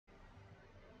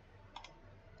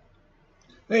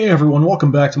Hey everyone,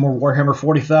 welcome back to more Warhammer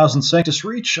 40,000 Sanctus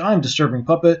Reach. I'm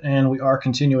DisturbingPuppet, and we are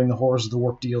continuing the Horrors of the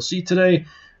Warp DLC today.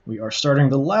 We are starting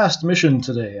the last mission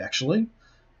today, actually.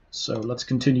 So let's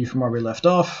continue from where we left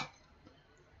off.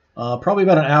 Probably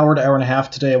about an hour to hour and a half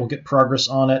today. We'll get progress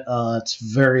on it. It's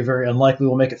very, very unlikely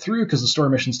we'll make it through, because the story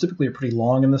missions typically are pretty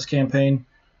long in this campaign.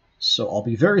 So I'll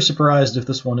be very surprised if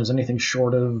this one is anything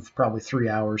short of probably 3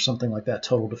 hours, something like that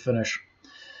total to finish.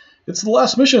 It's the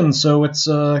last mission, so it's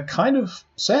kind of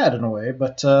sad in a way,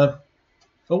 but oh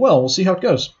well, we'll see how it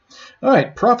goes.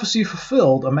 Alright, prophecy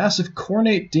fulfilled. A massive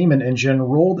cornate demon engine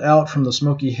rolled out from the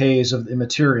smoky haze of the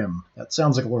Immaterium. That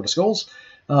sounds like a Lord of Skulls.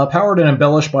 Powered and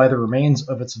embellished by the remains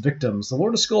of its victims, the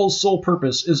Lord of Skulls' sole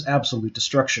purpose is absolute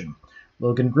destruction.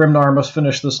 Logan Grimnar must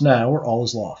finish this now, or all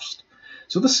is lost.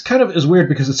 So this kind of is weird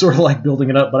because it's sort of like building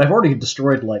it up, but I've already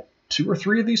destroyed like 2 or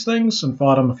 3 of these things and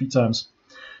fought them a few times.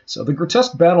 So the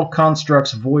grotesque battle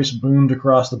construct's voice boomed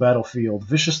across the battlefield,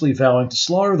 viciously vowing to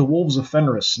slaughter the wolves of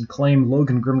Fenris and claim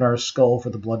Logan Grimnar's skull for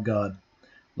the blood god.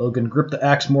 Logan gripped the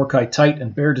axe Mordecai tight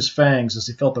and bared his fangs as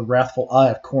he felt the wrathful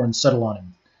eye of Khorne settle on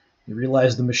him. He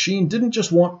realized the machine didn't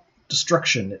just want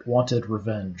destruction, it wanted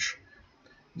revenge.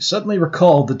 He suddenly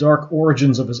recalled the dark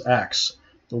origins of his axe,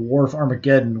 the War of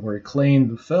Armageddon, where he claimed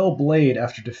the fell blade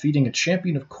after defeating a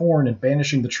champion of Khorne and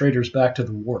banishing the traitors back to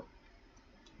the warp.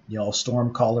 Jarl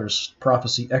Stormcaller's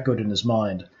prophecy echoed in his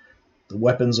mind. The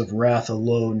weapons of wrath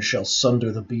alone shall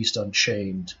sunder the beast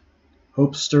unchained.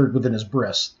 Hope stirred within his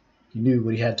breast. He knew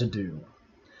what he had to do.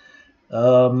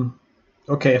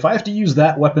 Okay, if I have to use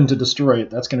that weapon to destroy it,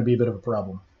 that's going to be a bit of a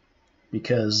problem.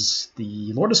 Because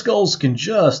the Lord of Skulls can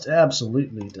just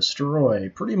absolutely destroy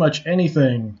pretty much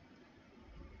anything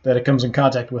that it comes in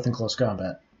contact with in close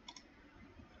combat.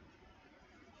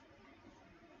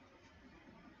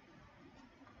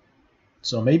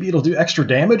 So maybe it'll do extra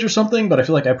damage or something, but I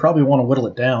feel like I probably want to whittle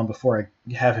it down before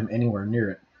I have him anywhere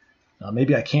near it.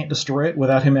 Maybe I can't destroy it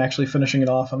without him actually finishing it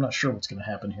off. I'm not sure what's going to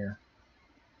happen here.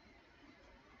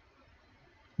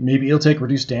 Maybe he'll take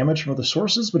reduced damage from other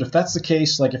sources, but if that's the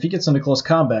case, like if he gets into close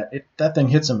combat, that thing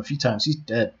hits him a few times, he's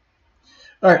dead.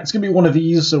 Alright, it's going to be one of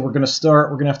these, so we're going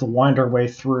to have to wind our way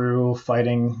through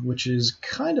fighting, which is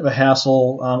kind of a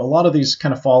hassle. A lot of these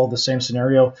kind of follow the same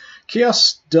scenario.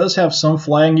 Chaos does have some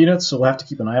flying units, so we'll have to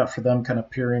keep an eye out for them kind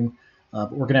of peering.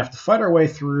 But we're going to have to fight our way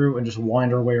through and just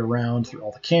wind our way around through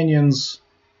all the canyons.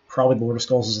 Probably the Lord of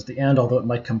Skulls is at the end, although it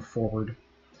might come forward.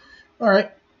 Alright,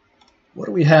 what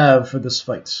do we have for this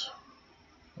fight?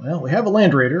 Well, we have a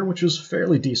Land Raider, which is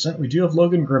fairly decent. We do have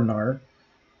Logan Grimnar.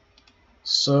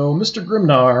 So, Mr.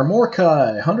 Grimnar,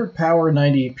 Mordecai, 100 power,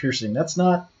 98 piercing. That's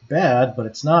not bad, but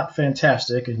it's not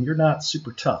fantastic, and you're not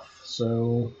super tough.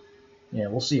 So, yeah,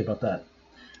 we'll see about that.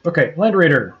 Okay, Land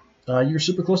Raider, you're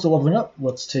super close to leveling up.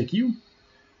 Let's take you.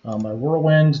 My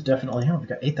Whirlwind, definitely. Oh, we've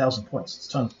got 8,000 points. It's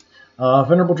a ton.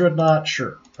 Venerable Dreadnought,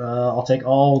 sure. I'll take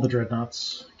all the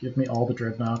Dreadnoughts. Give me all the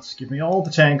Dreadnoughts. Give me all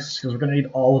the tanks, because we're going to need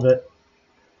all of it.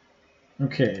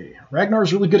 Okay,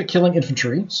 Ragnar's really good at killing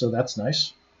infantry, so that's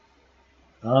nice.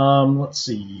 Let's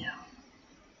see.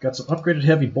 Got some upgraded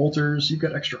heavy bolters. You've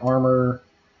got extra armor.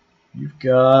 You've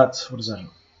got, what is that?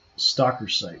 Stalker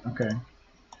sight. Okay.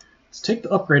 Let's take the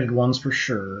upgraded ones for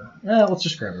sure. Let's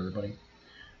just grab everybody.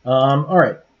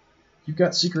 Alright. You've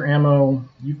got seeker ammo.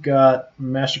 You've got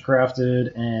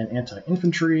mastercrafted and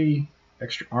anti-infantry,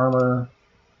 extra armor,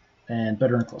 and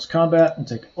better in close combat. And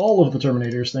take all of the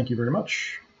Terminators. Thank you very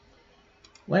much.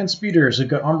 Land Speeders, we've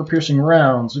got armor-piercing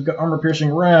rounds, we've got armor-piercing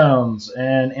rounds,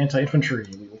 and anti-infantry.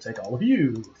 We will take all of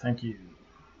you. Thank you.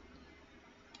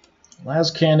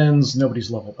 Las Cannons, nobody's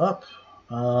leveled up.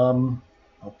 I'll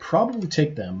probably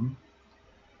take them.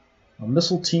 A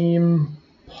missile team,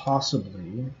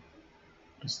 possibly.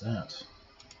 What is that?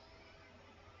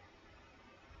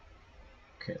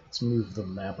 Okay, let's move the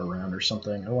map around or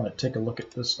something. I want to take a look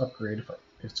at this upgrade if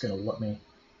it's going to let me.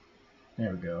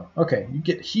 There we go. Okay, you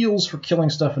get heals for killing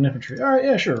stuff in infantry. Alright,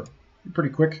 yeah, sure. You're pretty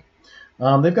quick.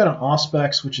 They've got an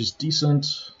Auspex, which is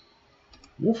decent.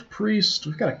 Wolf Priest,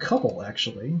 we've got a couple,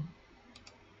 actually.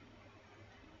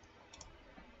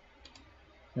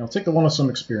 I'll take the one with some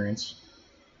experience.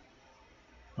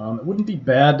 It wouldn't be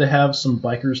bad to have some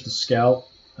bikers to scout.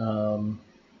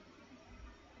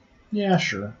 Yeah,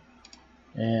 sure.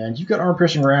 And you've got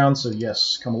armor-piercing rounds, so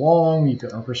yes, come along. You've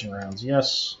got armor-piercing rounds,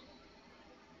 yes.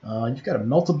 You've got a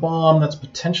Melt-A-Bomb, that's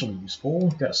potentially useful.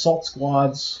 You've got assault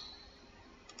squads.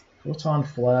 Photon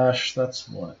flash, that's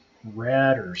what?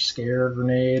 Rad or scare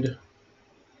grenade.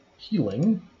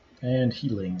 Healing. And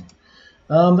healing.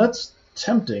 That's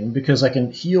tempting because I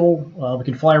can heal, we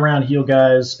can fly around, heal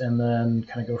guys, and then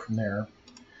kind of go from there.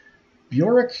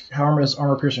 Bjork, however, has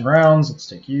armor-piercing rounds. Let's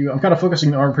take you. I'm kind of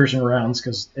focusing on armor-piercing rounds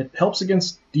because it helps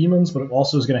against demons, but it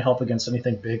also is going to help against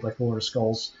anything big like the Lord of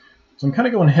Skulls. So I'm kind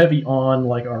of going heavy on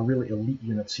like our really elite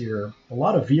units here. A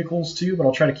lot of vehicles too, but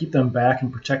I'll try to keep them back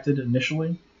and protected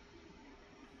initially.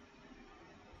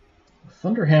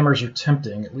 Thunderhammers are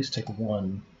tempting. At least take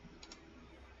one.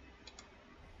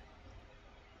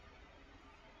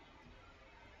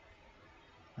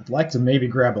 I'd like to maybe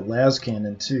grab a las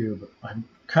cannon too, but I'm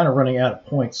kind of running out of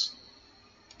points.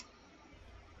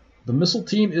 The missile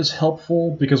team is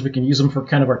helpful because we can use them for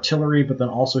kind of artillery, but then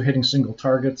also hitting single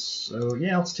targets. So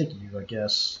yeah, let's take you, I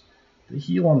guess. They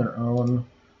heal on their own.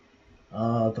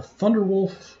 The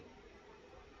Thunderwolf,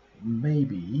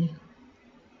 maybe.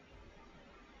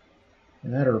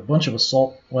 And that are a bunch of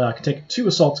assault. Well, I can take 2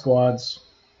 assault squads.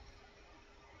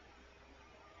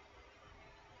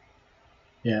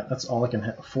 Yeah, that's all I can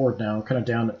afford now. I'm kind of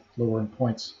down at lower in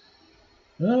points.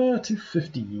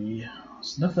 250.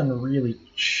 It's nothing really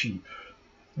cheap.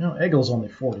 You know, Eggle's only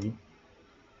 40.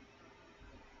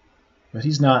 But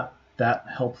he's not that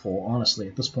helpful, honestly,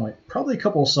 at this point. Probably a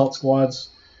couple assault squads.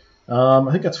 I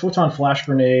think that's Photon Flash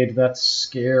Grenade. That's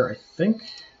Scare, I think.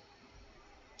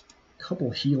 A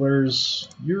couple healers.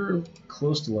 You're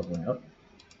close to leveling up.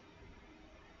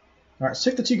 Alright, let's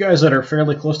take the 2 guys that are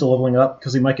fairly close to leveling up,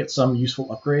 because they might get some useful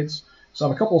upgrades. So I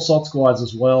have a couple assault squads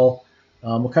as well.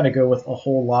 We'll kind of go with a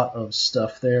whole lot of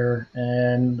stuff there,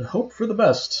 and hope for the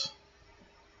best.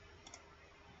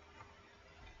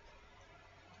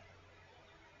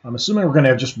 I'm assuming we're going to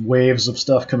have just waves of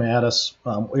stuff coming at us.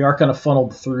 We are kind of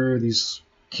funneled through these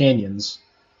canyons.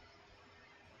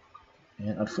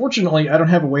 And unfortunately, I don't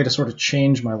have a way to sort of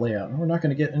change my layout. We're not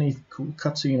going to get any cool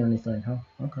cutscene or anything, huh?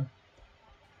 Okay.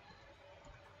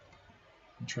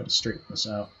 I'll try to straighten this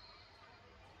out.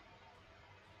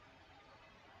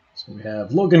 So we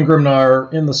have Logan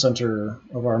Grimnar in the center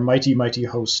of our mighty, mighty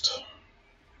host.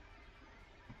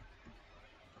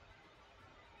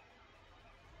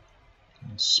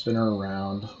 And spin her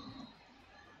around.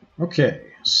 Okay,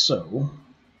 so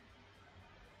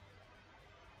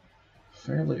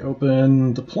fairly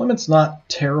open. Deployment's not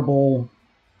terrible.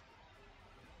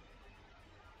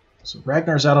 So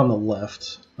Ragnar's out on the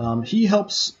left. He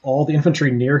helps all the infantry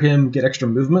near him get extra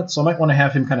movement, so I might want to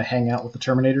have him kind of hang out with the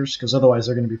Terminators, because otherwise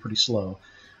they're going to be pretty slow.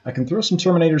 I can throw some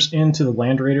Terminators into the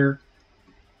Land Raider,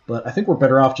 but I think we're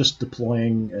better off just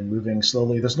deploying and moving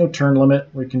slowly. There's no turn limit.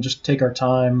 We can just take our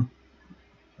time.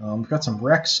 We've got some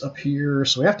wrecks up here,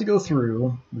 so we have to go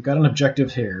through. We've got an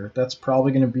objective here. That's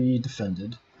probably going to be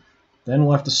defended. Then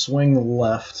we'll have to swing the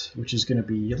left, which is going to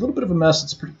be a little bit of a mess.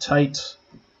 It's pretty tight.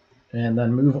 And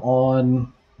then move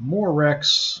on, more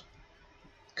wrecks,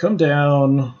 come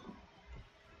down,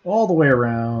 all the way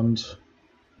around,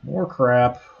 more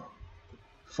crap,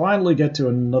 finally get to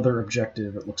another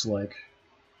objective, it looks like.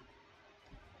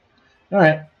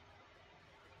 Alright.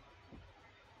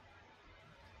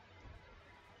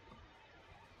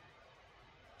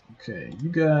 Okay, you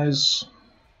guys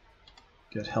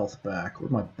get health back. Where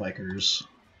are my bikers?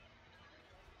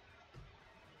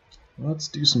 Let's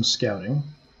do some scouting.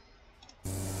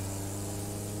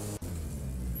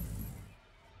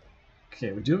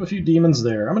 Okay, we do have a few demons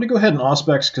there. I'm going to go ahead and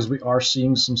Auspex because we are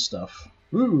seeing some stuff.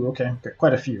 Ooh, okay, got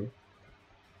quite a few.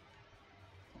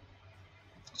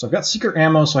 So I've got secret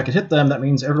ammo, so I can hit them. That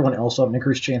means everyone else will have an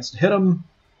increased chance to hit them.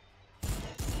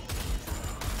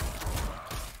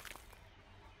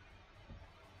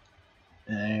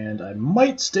 And I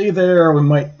might stay there, or we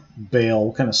might bail.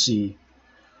 We'll kind of see.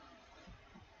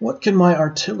 What can my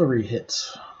artillery hit?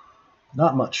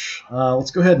 Not much.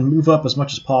 Let's go ahead and move up as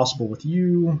much as possible with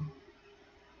you.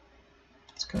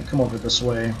 Let's kind of come over this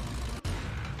way.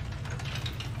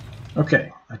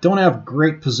 Okay, I don't have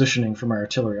great positioning for my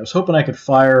artillery. I was hoping I could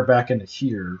fire back into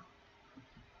here.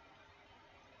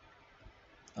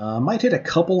 Might hit a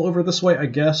couple over this way, I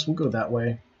guess. We'll go that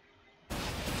way.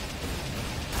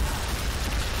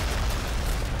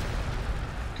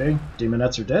 Okay,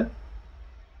 demonettes are dead.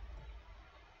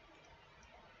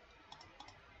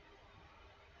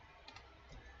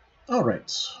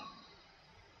 Alright.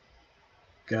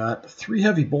 Got 3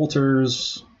 heavy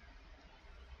bolters.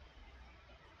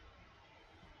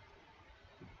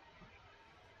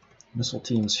 Missile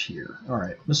team's here.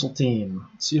 Alright, missile team.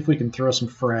 Let's see if we can throw some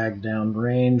frag down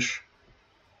range.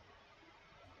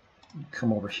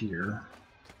 Come over here.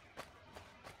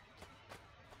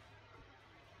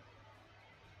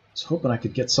 I was hoping I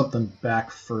could get something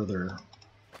back further.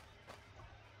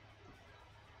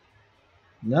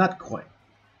 Not quite.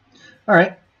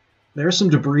 Alright, there's some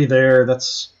debris there.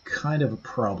 That's kind of a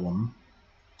problem.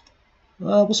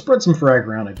 We'll spread some frag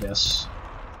around, I guess.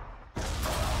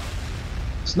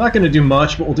 It's not going to do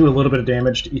much, but we'll do a little bit of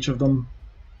damage to each of them.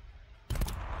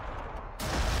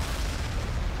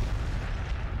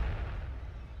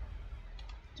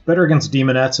 It's better against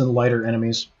demonettes and lighter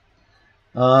enemies.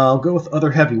 I'll go with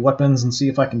other heavy weapons and see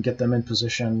if I can get them in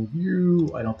position.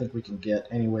 You, I don't think we can get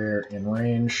anywhere in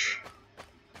range.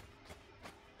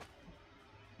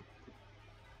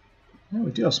 Yeah,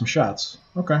 we do have some shots.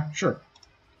 Okay, sure.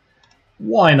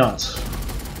 Why not?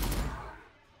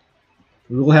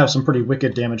 We will have some pretty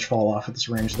wicked damage fall off at this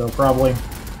range, though, probably. I'm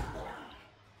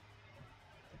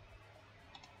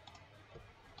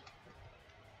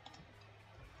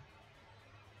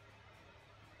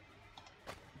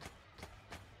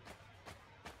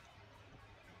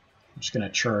just going to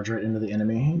charge right into the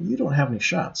enemy. You don't have any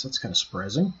shots. That's kind of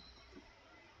surprising.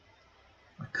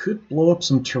 I could blow up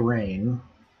some terrain.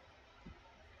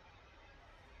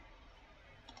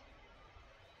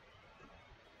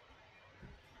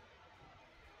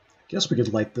 Guess we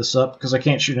could light this up, because I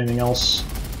can't shoot anything else.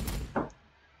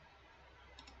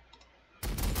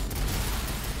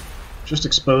 Just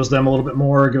expose them a little bit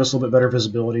more, give us a little bit better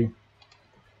visibility.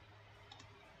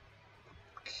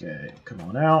 Okay, come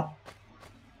on out.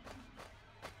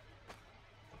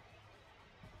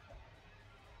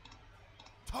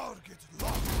 Target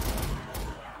locked.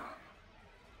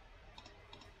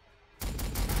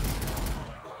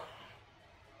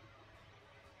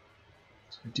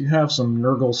 We do have some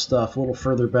Nurgle stuff a little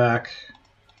further back.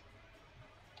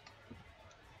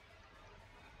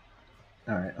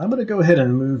 Alright, I'm going to go ahead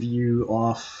and move you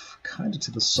off kind of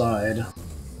to the side.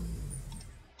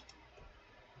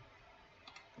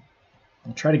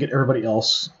 I'll try to get everybody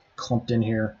else clumped in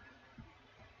here.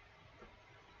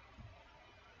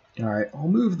 Alright, I'll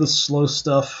move the slow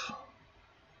stuff,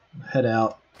 head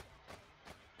out,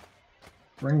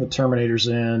 bring the Terminators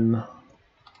in,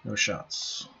 no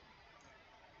shots.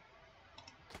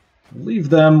 Leave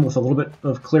them with a little bit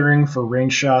of clearing for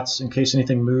range shots in case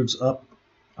anything moves up.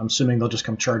 I'm assuming they'll just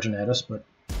come charging at us, but...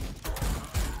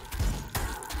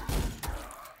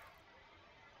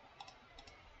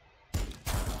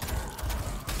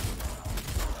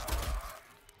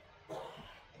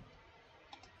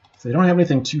 If they don't have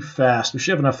anything too fast, we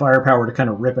should have enough firepower to kind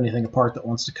of rip anything apart that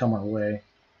wants to come our way.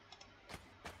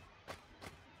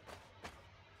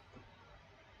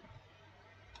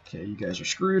 Okay, you guys are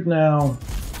screwed now.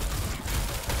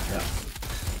 Yeah.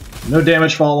 No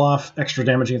damage fall off, extra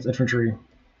damage against infantry.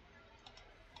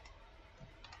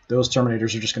 Those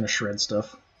Terminators are just going to shred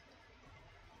stuff.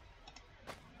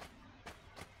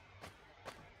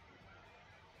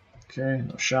 Okay,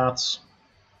 no shots.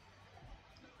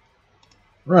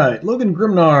 Right, Logan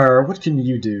Grimnar, what can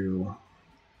you do?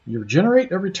 You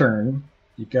regenerate every turn.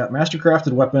 You've got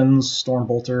Mastercrafted Weapons,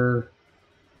 Stormbolter,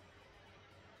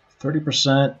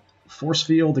 30% Force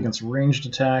Field against ranged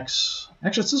attacks.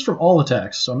 Actually, this is from all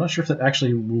attacks, so I'm not sure if that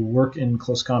actually will work in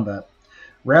close combat.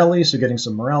 Rally, so getting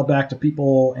some morale back to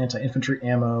people. Anti-infantry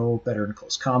ammo, better in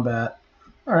close combat.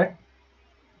 Alright.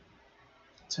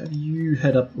 Let's have you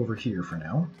head up over here for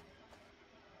now.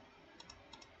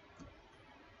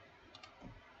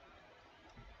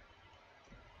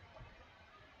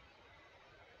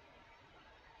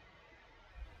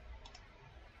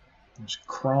 There's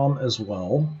Crom as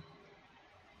well.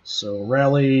 So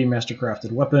Rally,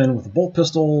 Mastercrafted Weapon with a Bolt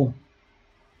Pistol,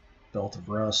 Belt of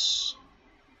Russ,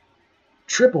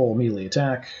 triple melee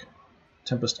attack,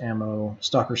 Tempest Ammo,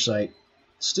 Stalker Sight.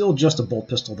 Still just a Bolt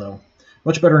Pistol though.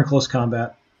 Much better in close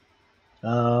combat.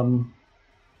 Yeah,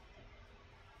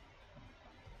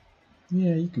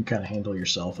 you can kind of handle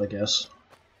yourself, I guess.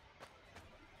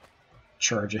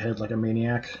 Charge ahead like a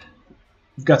maniac.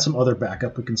 We've got some other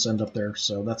backup we can send up there,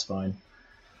 so that's fine.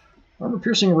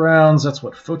 Armor-piercing rounds, that's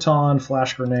what? Photon,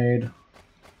 Flash Grenade.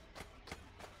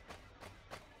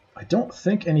 I don't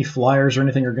think any flyers or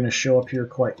anything are going to show up here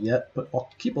quite yet, but I'll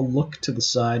keep a look to the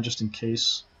side just in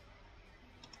case.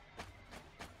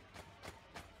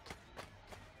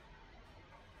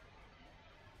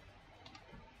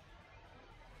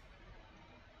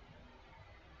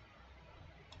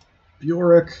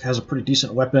 Bjork has a pretty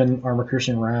decent weapon,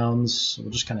 armor-piercing rounds, so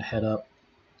we'll just kind of head up,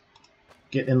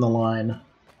 get in the line.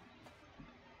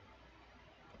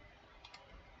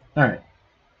 Alright,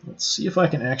 let's see if I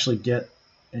can actually get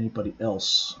anybody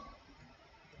else.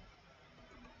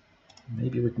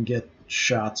 Maybe we can get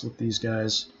shots with these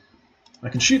guys. I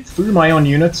can shoot through my own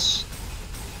units,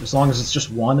 as long as it's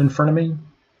just one in front of me.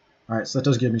 Alright, so that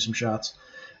does give me some shots.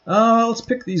 Let's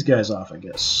pick these guys off, I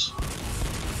guess.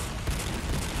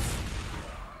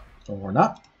 Or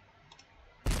not.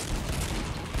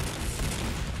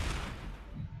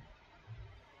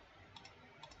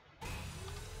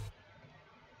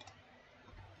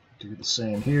 Do the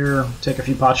same here. Take a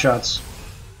few pot shots.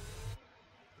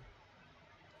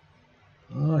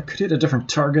 I could hit a different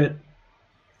target.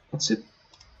 Let's hit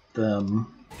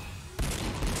them.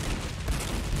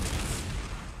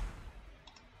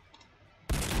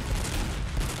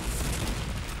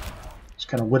 Just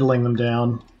kind of whittling them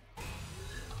down.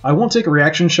 I won't take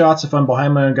reaction shots if I'm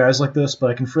behind my own guys like this,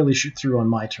 but I can freely shoot through on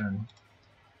my turn.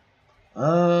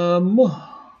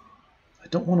 I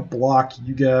don't want to block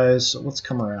you guys, so let's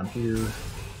come around here.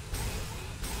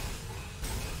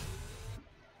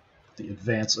 The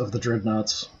advance of the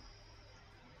dreadnoughts.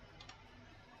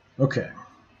 Okay.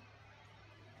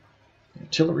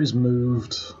 Artillery's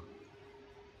moved.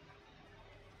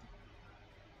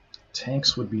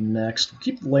 Tanks would be next. We'll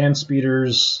keep the land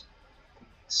speeders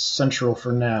central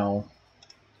for now.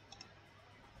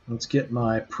 Let's get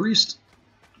my priest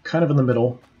kind of in the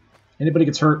middle. Anybody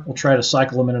gets hurt, we'll try to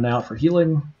cycle them in and out for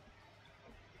healing.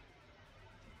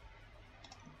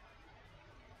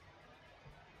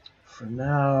 For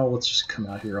now, let's just come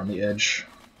out here on the edge.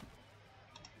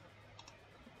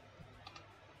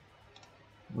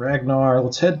 Ragnar,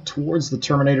 let's head towards the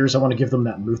Terminators. I want to give them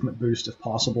that movement boost if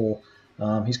possible.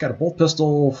 He's got a bolt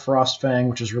pistol, Frostfang,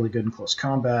 which is really good in close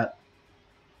combat.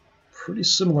 Pretty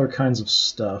similar kinds of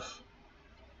stuff.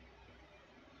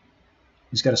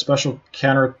 He's got a special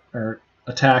counter or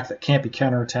attack that can't be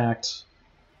counterattacked.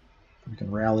 We can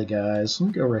rally guys. Let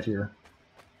me go right here.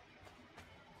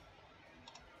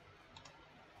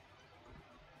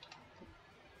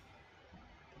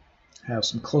 Have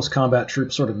some close combat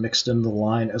troops sort of mixed into the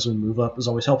line as we move up is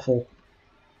always helpful.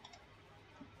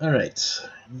 Alright,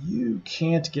 you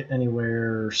can't get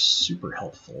anywhere super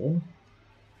helpful.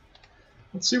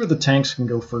 Let's see where the tanks can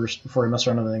go first before I mess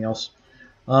around with anything else.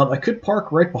 I could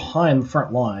park right behind the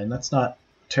front line. That's not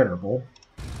terrible.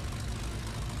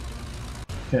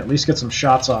 Can at least get some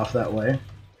shots off that way.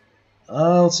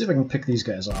 Let's see if I can pick these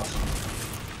guys off.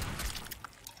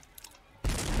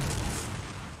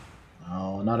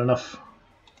 Oh, not enough.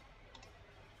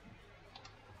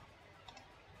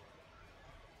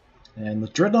 And the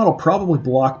Dreadnought will probably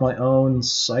block my own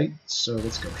sight, so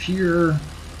let's go here.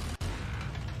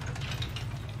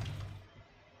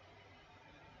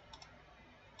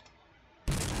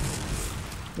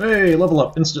 Hey, level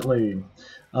up instantly.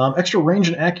 Extra range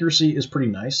and accuracy is pretty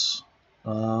nice.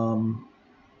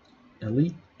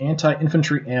 Elite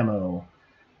anti-infantry ammo.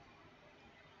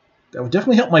 That would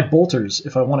definitely help my bolters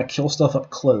if I want to kill stuff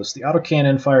up close. The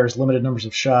autocannon fires limited numbers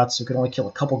of shots, so it can only kill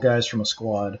a couple guys from a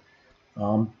squad.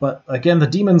 But again, the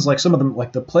demons, like some of them,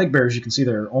 like the plague bearers you can see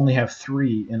there, only have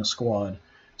 3 in a squad.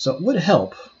 So it would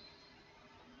help.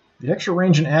 The extra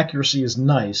range and accuracy is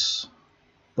nice,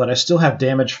 but I still have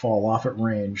damage fall off at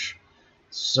range.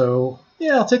 So,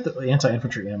 yeah, I'll take the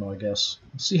anti-infantry ammo, I guess.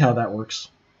 Let's see how that works.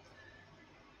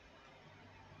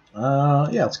 Yeah,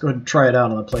 let's go ahead and try it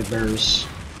out on the plague bearers.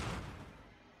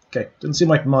 Okay, didn't seem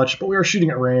like much, but we are shooting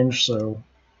at range, so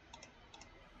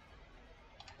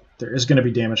there is going to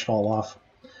be damage fall off.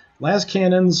 Las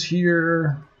cannons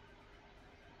here.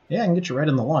 Yeah, I can get you right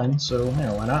in the line, so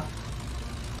yeah, why not?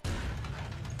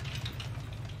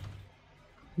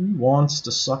 Who wants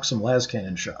to suck some las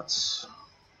cannon shots?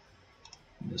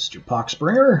 Mr.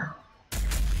 Poxbringer.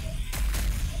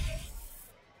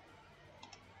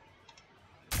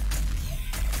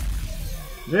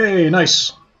 Hey,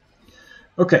 nice.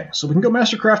 Okay, so we can go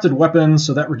mastercrafted weapons,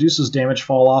 so that reduces damage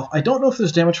fall off. I don't know if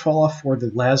there's damage fall off for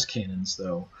the las cannons,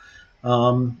 though.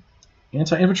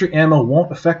 Anti-infantry ammo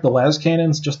won't affect the las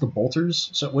cannons, just the bolters,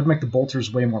 so it would make the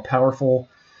bolters way more powerful.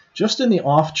 Just in the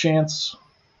off chance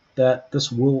that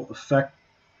this will affect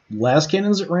las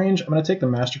cannons at range, I'm going to take the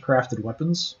mastercrafted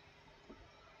weapons.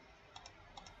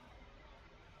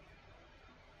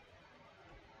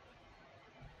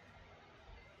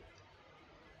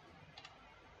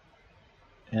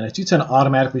 And I do tend to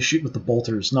automatically shoot with the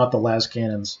bolters, not the las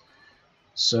cannons.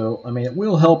 So, I mean, it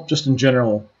will help just in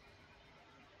general.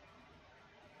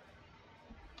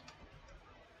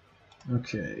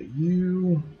 Okay,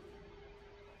 you...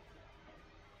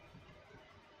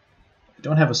 I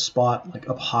don't have a spot like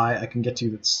up high I can get to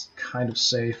that's kind of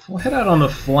safe. We'll head out on the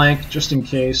flank just in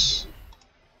case.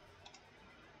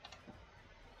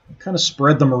 I'll kind of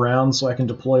spread them around so I can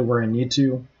deploy where I need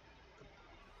to.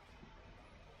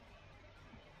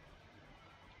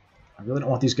 I really don't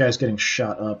want these guys getting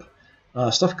shot up.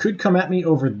 Stuff could come at me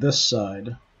over this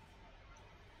side.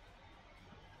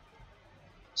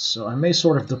 So I may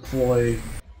sort of deploy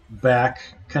back,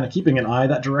 kind of keeping an eye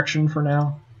that direction for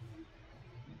now.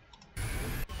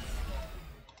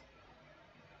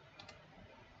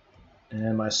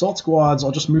 And my assault squads,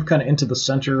 I'll just move kind of into the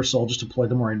center, so I'll just deploy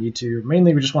them where I need to.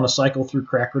 Mainly, we just want to cycle through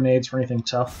crack grenades for anything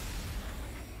tough.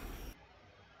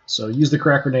 So use the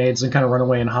crack grenades and kind of run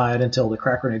away and hide until the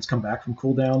crack grenades come back from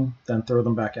cooldown, then throw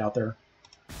them back out there.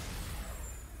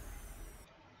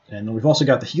 And then we've also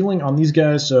got the healing on these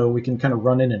guys, so we can kind of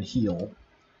run in and heal.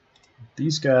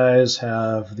 These guys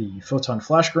have the photon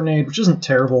flash grenade, which isn't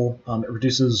terrible. It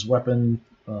reduces weapon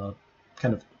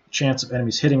kind of chance of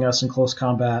enemies hitting us in close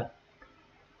combat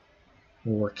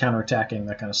or counterattacking,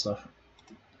 that kind of stuff.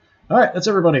 Alright, that's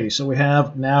everybody. So we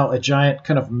have now a giant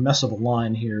kind of mess of a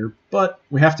line here, but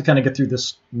we have to kind of get through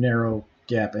this narrow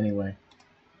gap anyway.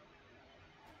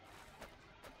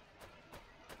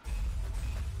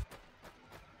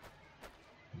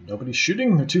 Nobody's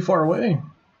shooting? They're too far away?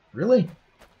 Really?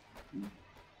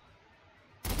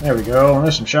 There we go.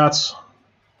 There's some shots.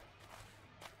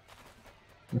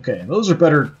 Okay, those are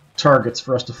better targets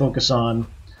for us to focus on.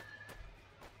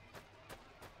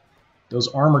 Those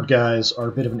armored guys are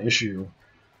a bit of an issue.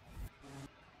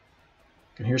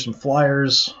 Can hear some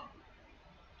flyers.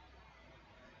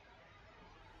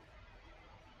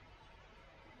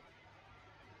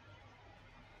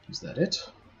 Is that it?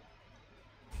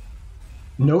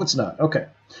 No, it's not. Okay.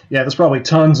 Yeah, there's probably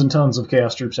tons and tons of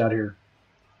Chaos troops out here.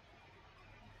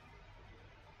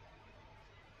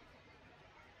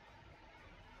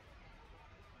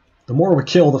 The more we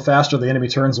kill, the faster the enemy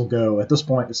turns will go. At this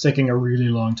point, it's taking a really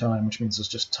long time, which means there's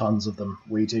just tons of them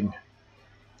waiting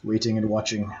and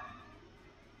watching.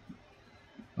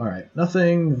 Alright,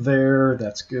 nothing there.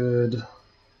 That's good.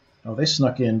 Oh, they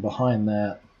snuck in behind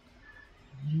that.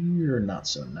 You're not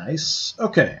so nice.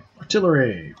 Okay,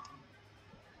 artillery.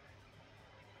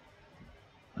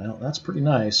 Well, that's pretty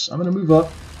nice. I'm going to move up,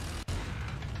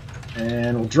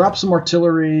 and we'll drop some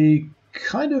artillery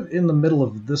kind of in the middle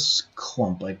of this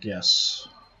clump, I guess.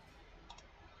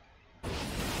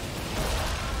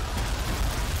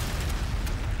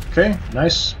 Okay,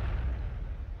 nice.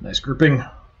 Nice grouping.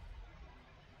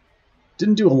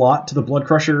 Didn't do a lot to the Blood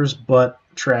Crushers, but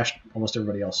trashed almost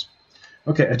everybody else.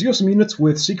 Okay, I do have some units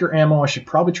with Seeker ammo. I should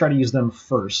probably try to use them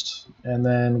first, and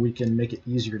then we can make it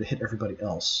easier to hit everybody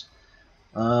else.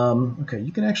 Okay,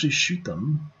 you can actually shoot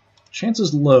them. Chance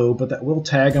is low, but that will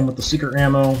tag them with the Seeker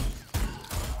ammo.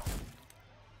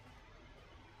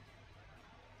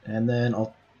 And then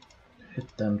I'll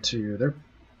hit them too. They're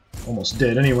almost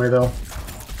dead anyway, though.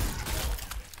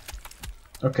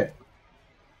 Okay.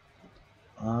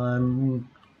 I'm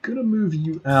gonna move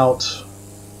you out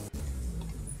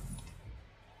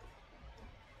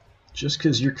just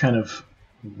because you're kind of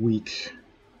weak.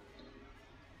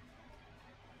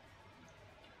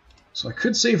 So I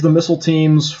could save the missile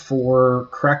teams for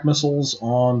crack missiles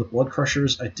on the Blood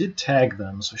Crushers. I did tag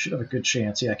them, so I should have a good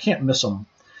chance. Yeah, I can't miss them.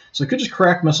 So I could just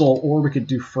crack missile, or we could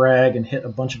do frag and hit a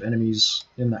bunch of enemies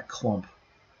in that clump.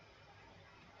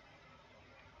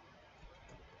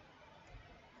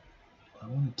 I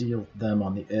want to deal with them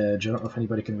on the edge. I don't know if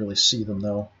anybody can really see them,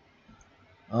 though.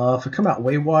 If we come out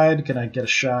way wide, can I get a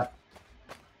shot?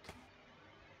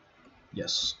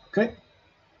 Yes. Okay.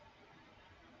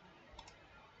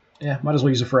 Yeah, might as well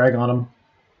use a frag on them.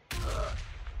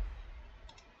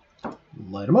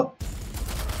 Light them up.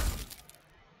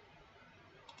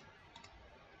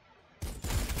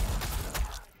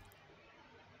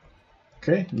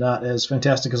 Okay, not as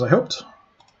fantastic as I hoped.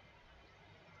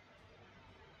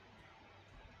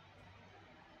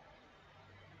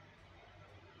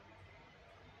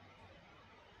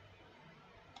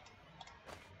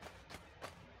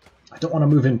 I don't want to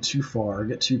move in too far or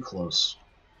get too close.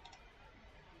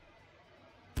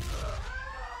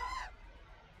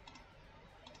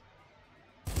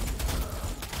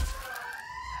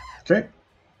 Okay,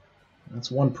 that's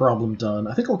one problem done.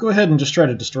 I think I'll go ahead and just try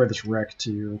to destroy this wreck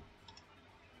too.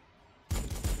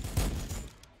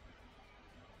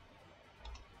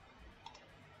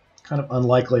 Kind of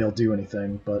unlikely I'll do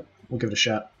anything, but we'll give it a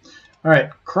shot. Alright,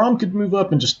 Crom could move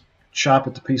up and just chop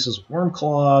it to pieces.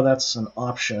 Wormclaw, that's an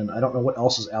option. I don't know what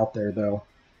else is out there, though.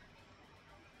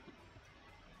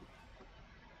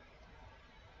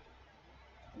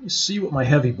 Let me see what my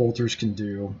heavy bolters can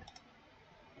do.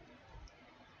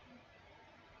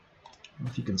 I don't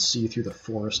know if you can see through the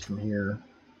forest from here.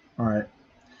 Alright.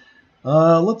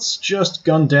 Let's just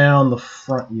gun down the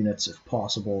front units if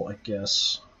possible, I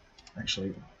guess.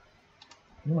 Actually,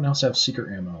 anyone else have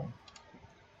Seeker ammo?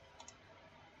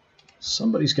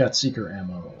 Somebody's got Seeker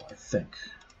ammo, I think.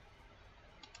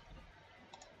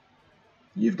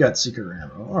 You've got Seeker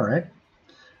ammo, alright.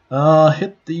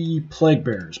 Hit the Plague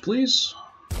Bearers, please.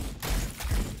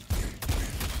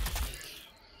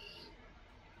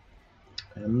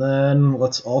 And then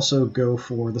let's also go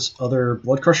for this other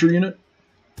Blood Crusher unit.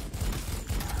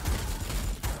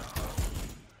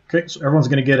 Okay, so everyone's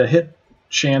going to get a hit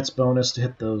chance bonus to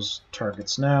hit those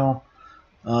targets now.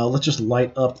 Let's just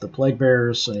light up the Plague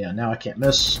Bearers. So yeah, now I can't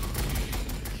miss.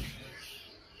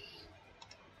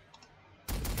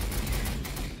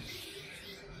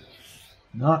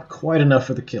 Not quite enough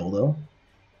for the kill, though.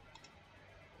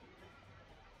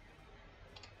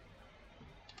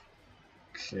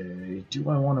 Okay, do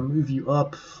I want to move you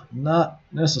up? Not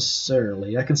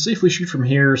necessarily. I can safely shoot from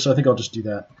here, so I think I'll just do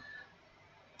that.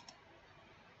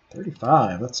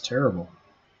 35, that's terrible.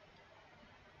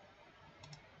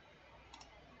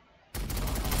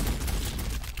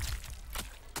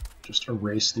 Just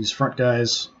erase these front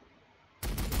guys.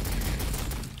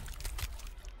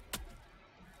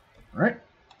 Alright,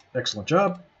 excellent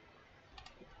job.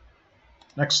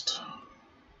 Next.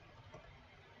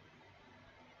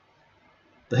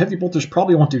 The Heavy Bolters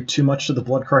probably won't do too much to the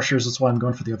Blood Crushers, that's why I'm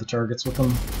going for the other targets with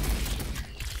them.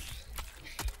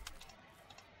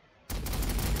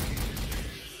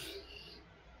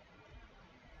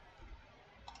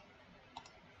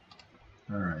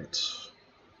 Alright.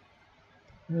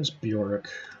 There's Bjork.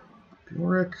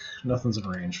 Bjork, nothing's in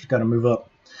range. Got to move up.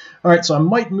 Alright, so I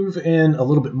might move in a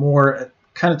little bit more.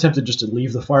 Kind of tempted just to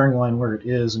leave the firing line where it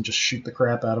is and just shoot the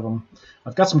crap out of them.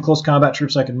 I've got some close combat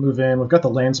troops I can move in. We've got the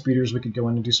land speeders we could go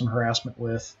in and do some harassment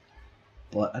with.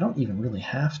 But I don't even really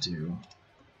have to.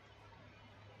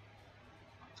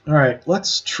 Alright,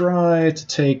 let's try to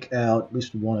take out at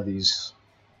least one of these.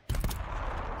 The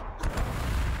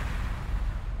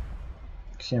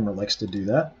camera likes to do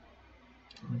that.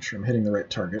 Make sure I'm hitting the right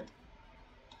target.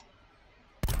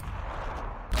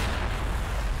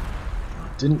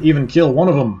 Didn't even kill one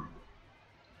of them.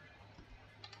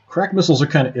 Crack missiles are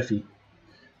kind of iffy.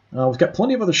 We've got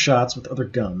plenty of other shots with other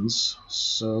guns.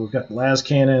 So we've got las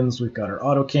cannons, we've got our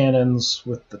autocannons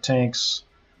with the tanks,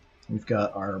 we've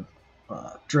got our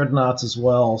dreadnoughts as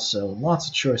well, so lots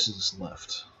of choices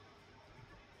left.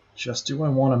 Just do I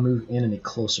want to move in any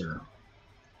closer?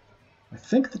 I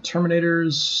think the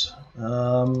Terminators...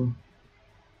 I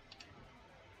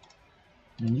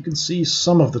mean, you can see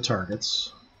some of the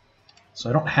targets. So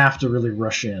I don't have to really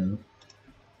rush in.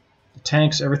 The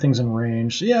tanks, everything's in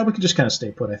range. So yeah, we can just kind of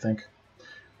stay put, I think.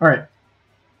 Alright.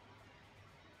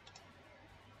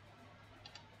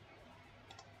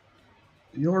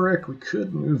 Bjork, we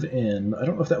could move in. I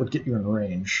don't know if that would get you in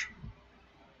range.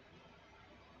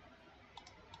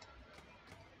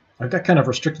 I've got kind of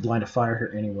restricted line of fire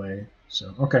here anyway.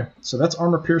 So, okay. So that's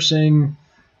armor piercing.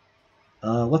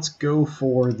 Let's go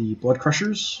for the Blood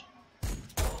Crushers.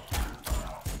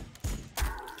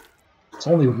 It's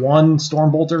only one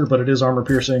Stormbolter, but it is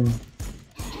armor-piercing.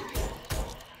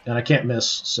 And I can't miss,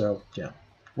 so yeah,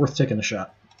 worth taking a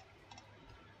shot.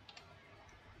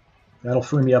 That'll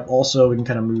free me up also. We can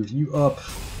kind of move you up.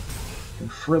 We can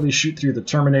freely shoot through the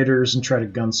Terminators and try to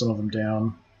gun some of them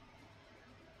down.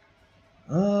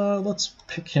 Let's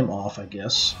pick him off, I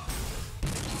guess.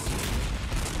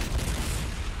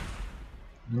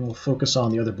 And we'll focus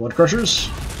on the other Blood Crushers.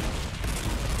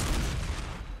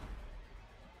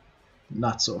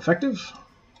 Not so effective.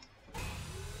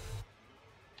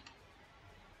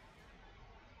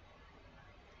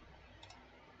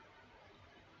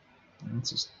 That's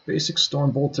just basic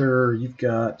Stormbolter. You've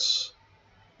got,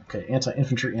 okay,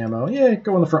 anti-infantry ammo. Yeah,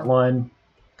 go on the front line.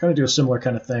 Kind of do a similar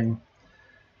kind of thing.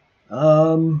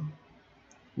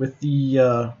 With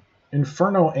the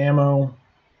Inferno ammo,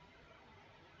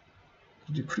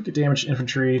 you do pretty good damage to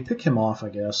infantry. Pick him off, I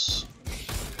guess.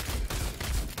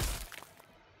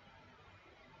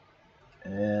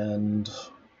 And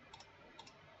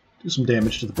do some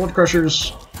damage to the Blood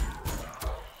Crushers.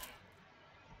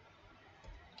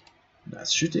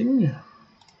 That's shooting.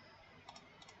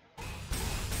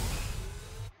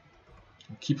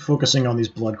 Keep focusing on these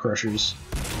Blood Crushers.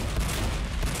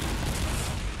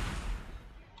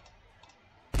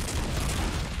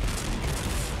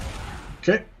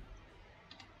 Okay.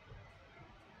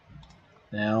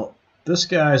 Now, this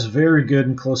guy is very good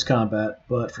in close combat,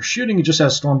 but for shooting he just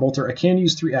has Stormbolter. I can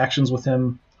use 3 actions with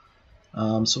him,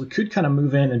 so we could kind of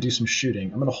move in and do some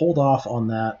shooting. I'm going to hold off on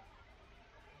that.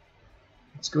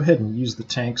 Let's go ahead and use the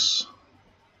tanks.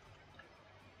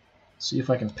 See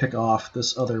if I can pick off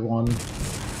this other one.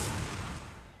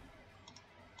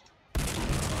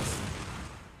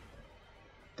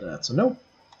 That's a nope.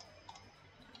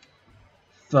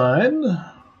 Fine.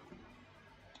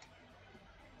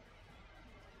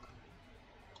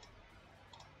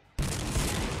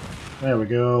 There we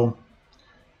go.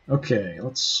 Okay,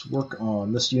 let's work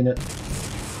on this unit.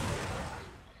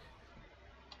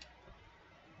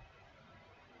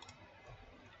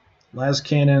 Las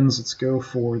cannons, let's go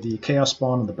for the chaos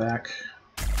spawn in the back.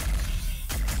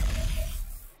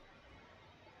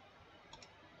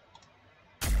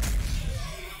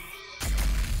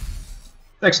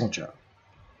 Excellent job.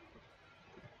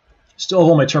 Still have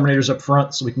all my Terminators up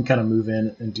front, so we can kind of move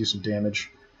in and do some damage.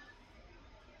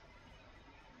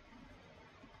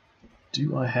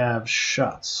 Do I have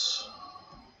shots?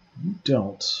 You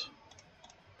don't.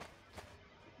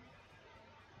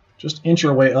 Just inch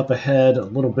our way up ahead a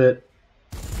little bit.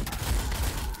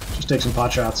 Just take some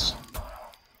pot shots.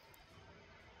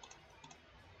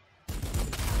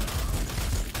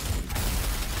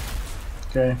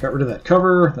 Okay, got rid of that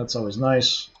cover. That's always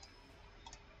nice.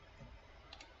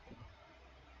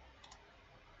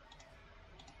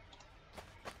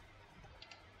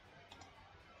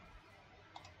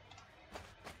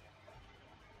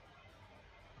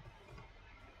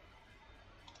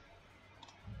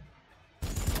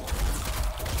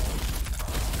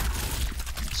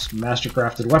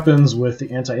 Mastercrafted weapons with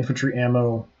the anti-infantry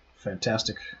ammo.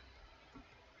 Fantastic.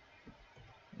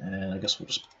 And I guess we'll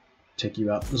just take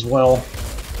you out as well.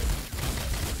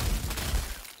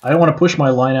 I don't want to push my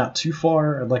line out too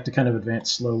far. I'd like to kind of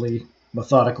advance slowly,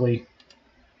 methodically.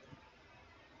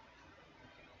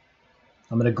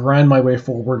 I'm going to grind my way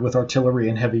forward with artillery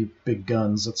and heavy big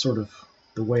guns. That's sort of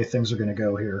the way things are going to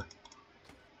go here.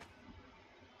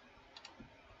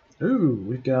 Ooh,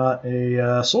 we've got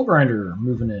a Soul Grinder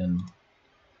moving in.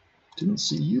 Didn't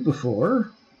see you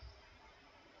before.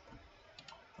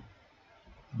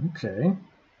 Okay.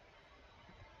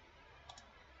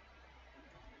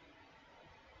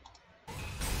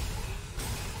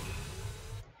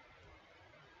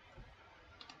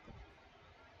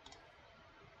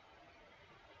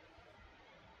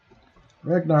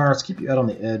 Ragnar, let's keep you out on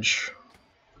the edge.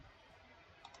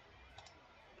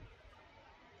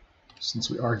 Since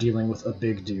we are dealing with a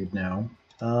big dude now.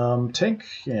 Tank,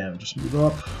 yeah, just move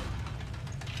up.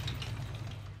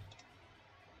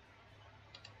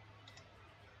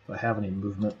 If I have any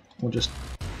movement, we'll just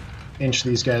inch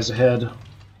these guys ahead.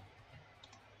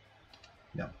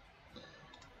 Yeah.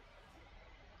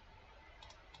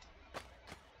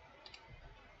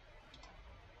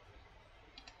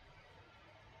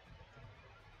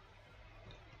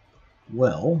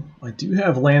 Well, I do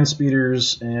have land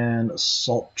speeders and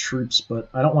assault troops, but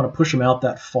I don't want to push him out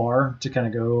that far to kind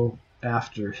of go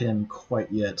after him quite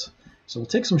yet. So we'll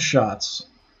take some shots.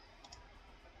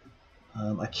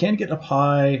 I can get up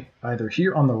high either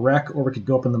here on the wreck, or we could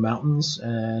go up in the mountains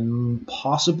and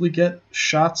possibly get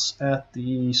shots at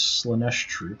the Slanesh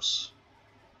troops.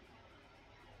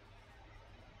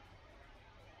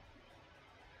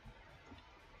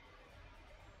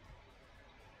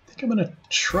 I think I'm going to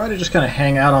try to just kind of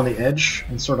hang out on the edge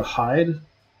and sort of hide.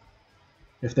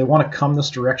 If they want to come this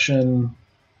direction,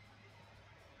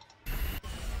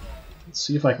 let's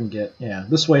see if I can get, yeah,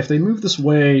 this way. If they move this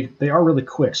way, they are really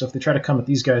quick, so if they try to come at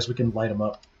these guys, we can light them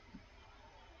up.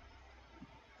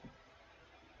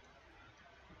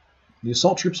 The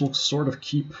assault troops will sort of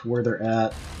keep where they're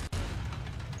at.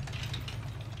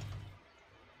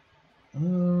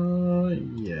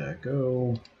 Yeah,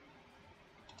 go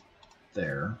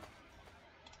there.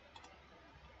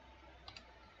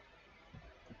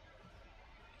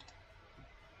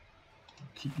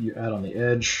 Keep you out on the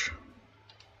edge.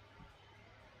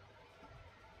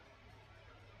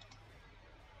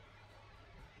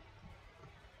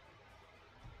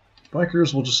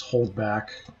 Bikers will just hold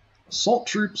back. Assault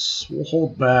troops will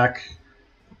hold back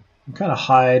and kind of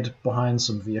hide behind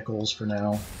some vehicles for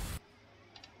now.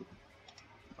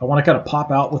 I want to kind of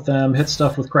pop out with them, hit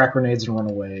stuff with crack grenades, and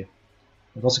run away.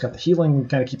 We've also got the healing we can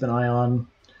kind of keep an eye on.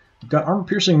 We've got armor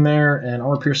piercing there and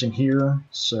armor piercing here,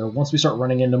 so once we start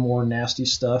running into more nasty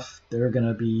stuff, they're going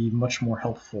to be much more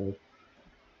helpful.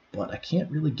 But I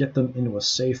can't really get them into a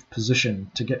safe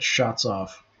position to get shots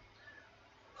off.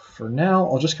 For now,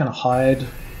 I'll just kind of hide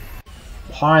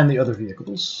behind the other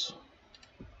vehicles.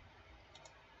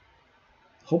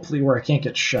 Hopefully where I can't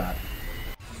get shot.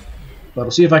 But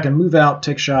I'll see if I can move out,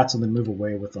 take shots, and then move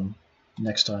away with them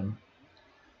next time.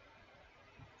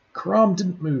 Crom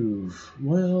didn't move.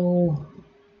 Well,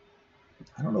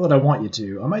 I don't know that I want you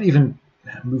to. I might even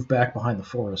move back behind the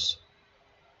forest.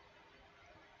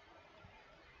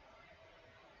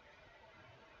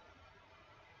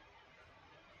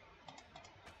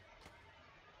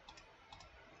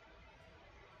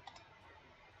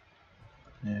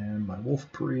 And my wolf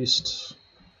priest.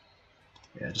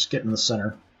 Yeah, just get in the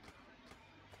center.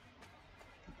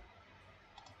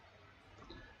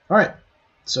 Alright,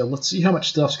 so let's see how much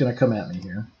stuff's going to come at me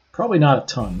here. Probably not a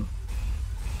ton.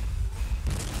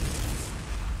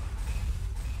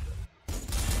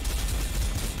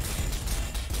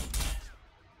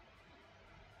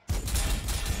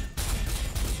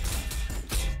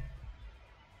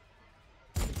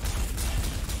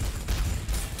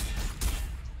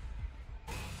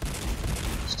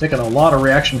 Taking a lot of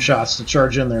reaction shots to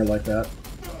charge in there like that.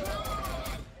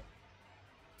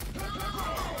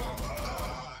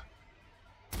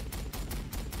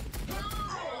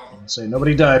 Say,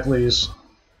 nobody die, please.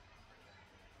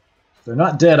 If they're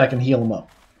not dead, I can heal them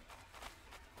up.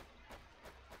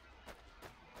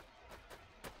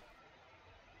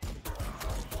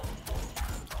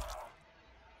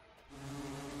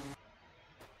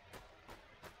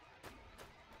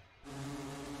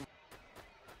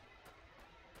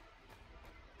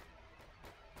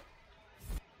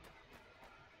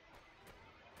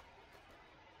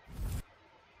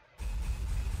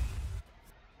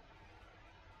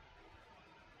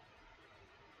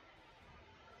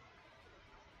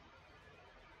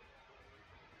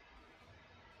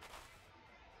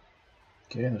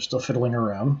 Okay, they're still fiddling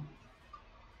around.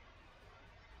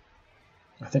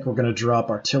 I think we're going to drop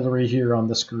artillery here on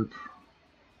this group.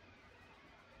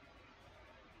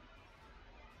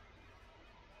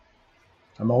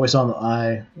 I'm always on the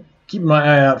eye. Keeping my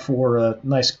eye out for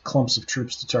nice clumps of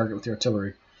troops to target with the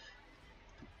artillery.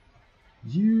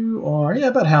 You are, yeah,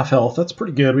 about half health. That's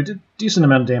pretty good. We did a decent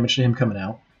amount of damage to him coming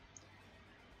out.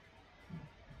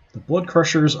 The blood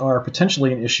crushers are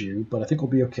potentially an issue, but I think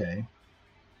we'll be okay.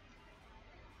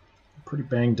 Pretty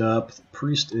banged up. The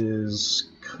priest is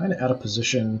kind of out of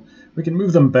position. We can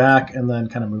move them back and then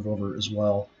kind of move over as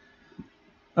well.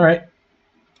 Alright.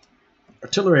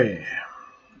 Artillery.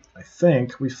 I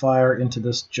think we fire into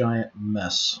this giant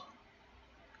mess.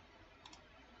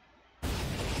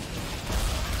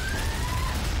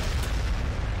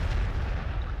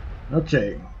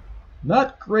 Okay.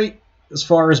 Not great as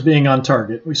far as being on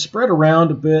target. We spread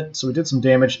around a bit, so we did some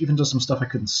damage, even to some stuff I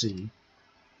couldn't see.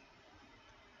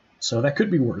 So that could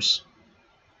be worse.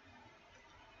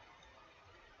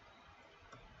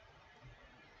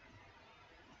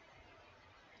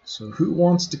 So who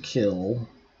wants to kill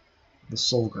the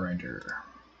Soul Grinder?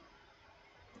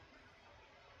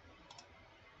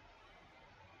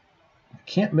 I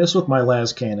can't miss with my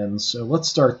las cannons, so let's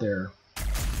start there.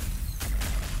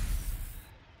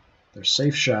 They're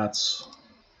safe shots.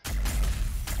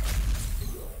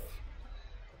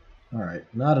 Alright,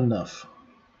 not enough.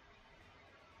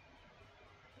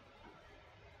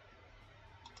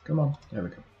 Come on, there we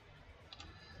go.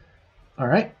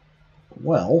 Alright,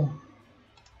 well,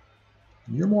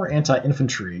 you're more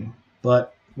anti-infantry,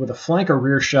 but with a flank or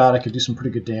rear shot I could do some pretty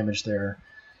good damage there.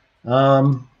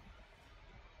 You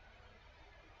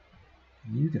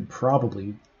can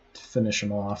probably finish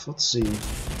him off. Let's see.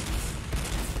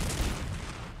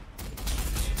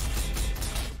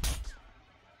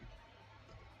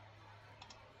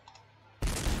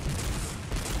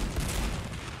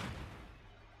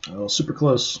 Oh, super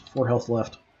close. 4 health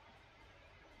left.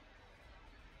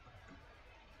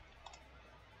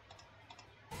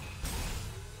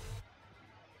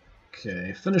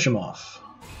 Okay, finish him off.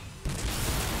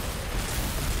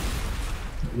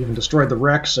 We even destroyed the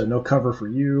wreck, so no cover for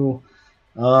you.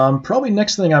 Probably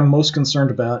next thing I'm most concerned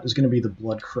about is going to be the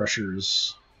blood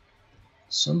crushers.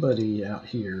 Somebody out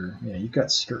here. Yeah, you've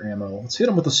got seeker ammo. Let's hit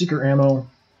him with the seeker ammo.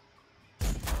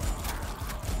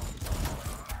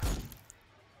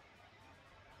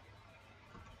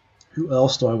 Who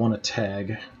else do I want to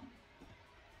tag?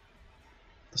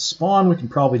 The spawn we can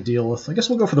probably deal with. I guess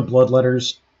we'll go for the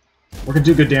bloodletters. We're going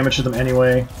to do good damage to them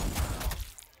anyway.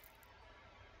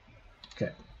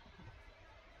 Okay.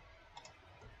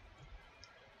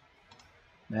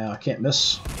 Now I can't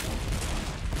miss.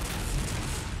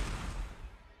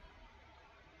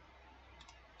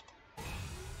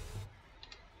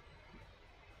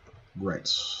 Right.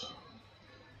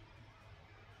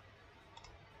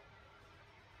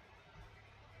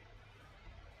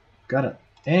 Got an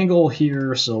angle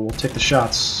here, so we'll take the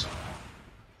shots.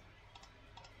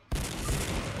 I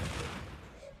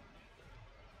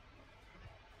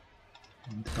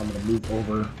think I'm going to move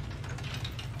over.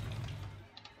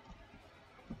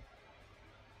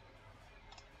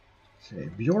 Okay,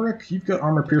 Bjork, you've got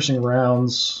armor-piercing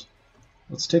rounds.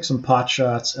 Let's take some pot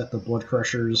shots at the blood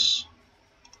crushers.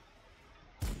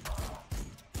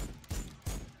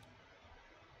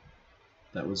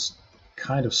 That was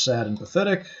kind of sad and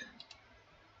pathetic.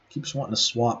 Keeps wanting to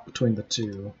swap between the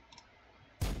two.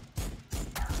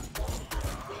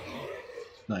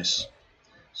 Nice.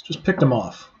 So just picked them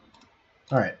off.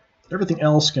 Alright, everything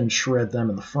else can shred them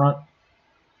in the front.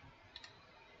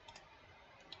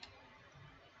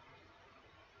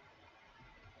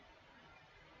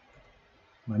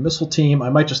 My missile team, I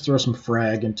might just throw some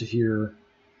frag into here.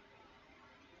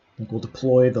 I think we'll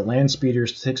deploy the land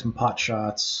speeders to take some pot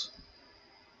shots.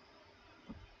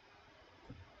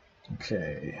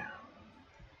 Okay.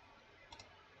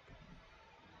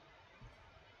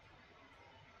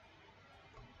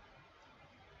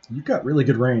 You've got really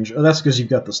good range. Oh, that's because you've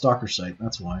got the stalker sight.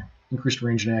 That's why. Increased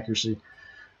range and accuracy.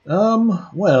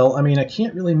 Well, I mean, I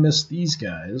can't really miss these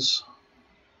guys.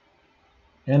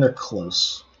 And they're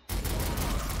close.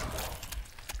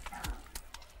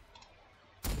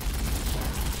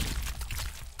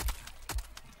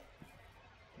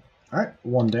 Alright,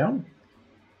 one down.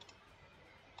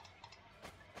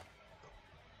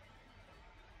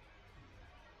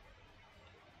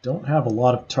 Don't have a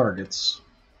lot of targets.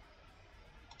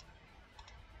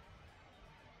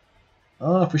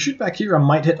 If we shoot back here, I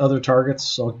might hit other targets,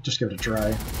 so I'll just give it a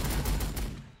try.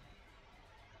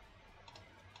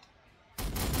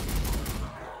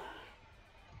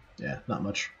 Yeah, not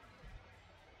much.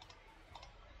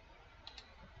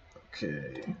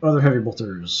 Okay, other heavy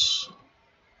bolters.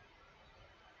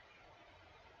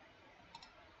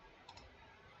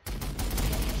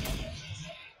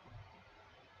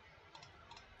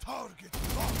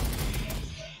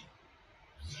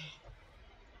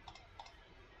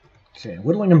 Okay,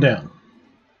 whittling them down.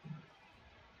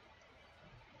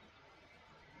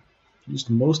 Used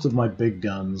most of my big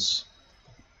guns,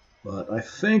 but I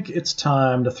think it's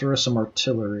time to throw some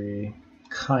artillery,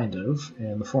 kind of,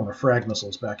 in the form of frag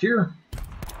missiles back here.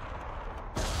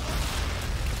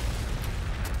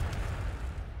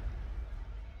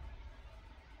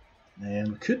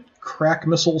 And we could crack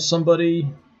missile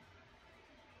somebody.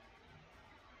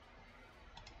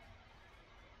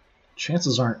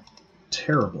 Chances aren't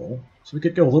terrible. So we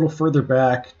could go a little further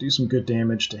back, do some good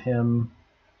damage to him.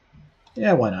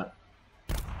 Yeah, why not?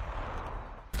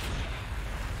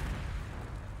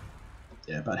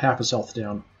 Yeah, about half his health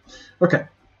down. Okay.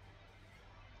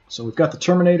 So we've got the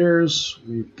Terminators,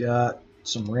 we've got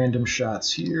some random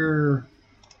shots here.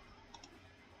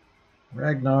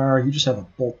 Ragnar, you just have a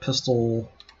bolt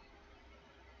pistol.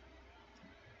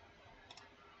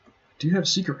 Do you have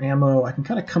secret ammo? I can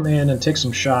kind of come in and take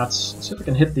some shots. See if I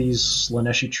can hit these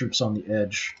Slaneshi troops on the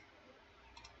edge.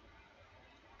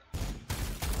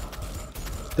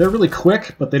 They're really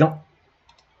quick, but they don't,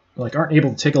 aren't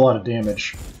able to take a lot of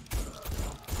damage.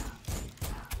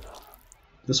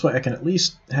 This way I can at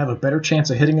least have a better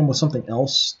chance of hitting them with something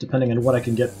else, depending on what I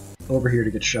can get over here to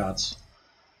get shots.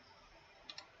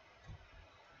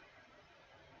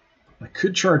 I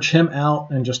could charge him out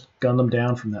and just gun them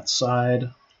down from that side.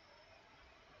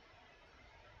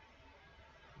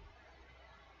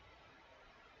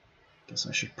 Guess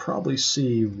I should probably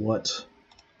see what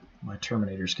my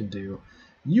Terminators can do.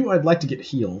 You, I'd like to get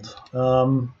healed.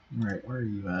 Alright, where are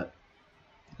you at?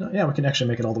 Oh, yeah, we can actually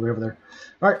make it all the way over there.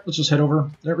 Alright, let's just head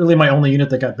over. They're really my only unit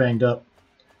that got banged up.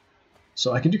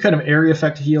 So I can do kind of area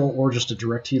effect heal or just a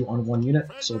direct heal on one unit,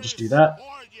 so I'll just do that.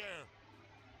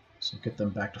 So get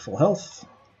them back to full health.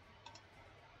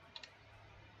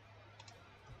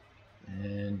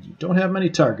 And you don't have many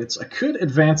targets. I could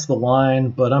advance the line,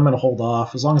 but I'm going to hold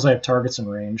off as long as I have targets in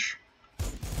range.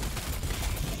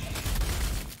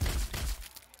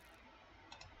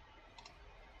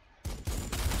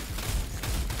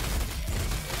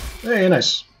 Hey,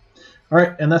 nice.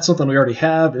 Alright, and that's something we already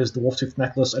have, is the Wolf-Tooth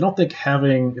Necklace. I don't think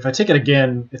having... If I take it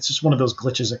again, it's just one of those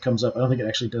glitches that comes up. I don't think it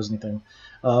actually does anything.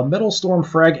 Metal Storm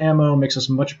frag ammo makes us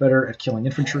much better at killing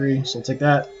infantry, so I'll take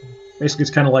that. Basically,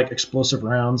 it's kind of like explosive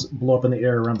rounds blow up in the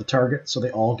air around the target, so they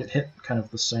all get hit kind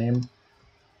of the same.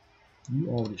 You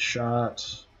already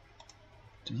shot.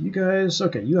 Do you guys...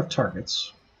 Okay, you have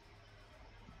targets.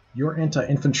 Your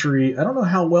anti-infantry... I don't know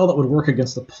how well that would work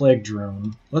against the Plague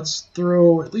Drone. Let's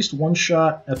throw at least one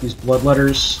shot at these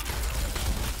Bloodletters.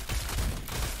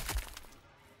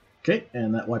 Okay,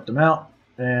 and that wiped them out.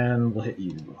 And we'll hit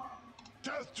you.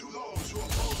 Death to those who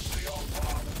oppose the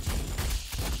All-Father.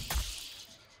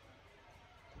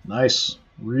 Nice.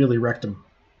 Really wrecked him.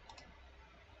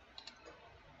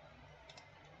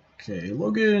 Okay,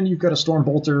 Logan, you've got a Storm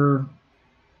Bolter.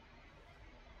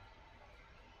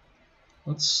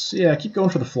 Let's, yeah, keep going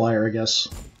for the flyer, I guess.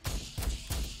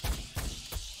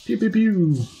 Pew pew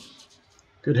pew.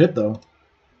 Good hit, though.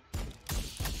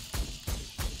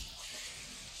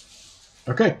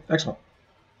 Okay, excellent.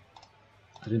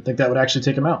 I didn't think that would actually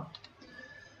take him out.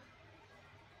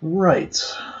 Right,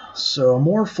 so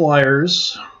more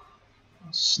flyers.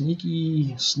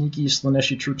 Sneaky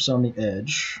Slaneshi troops on the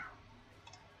edge.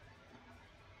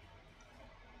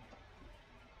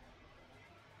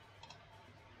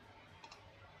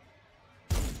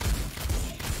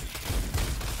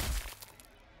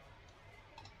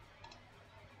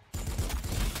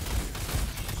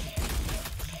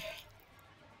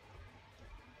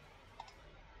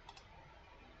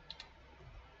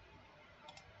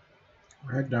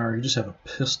 Ragnar, you just have a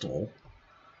pistol.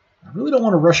 I really don't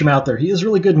want to rush him out there. He is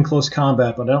really good in close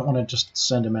combat, but I don't want to just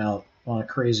send him out on a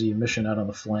crazy mission out on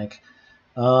the flank.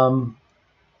 I'm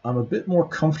a bit more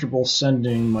comfortable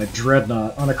sending my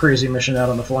Dreadnought on a crazy mission out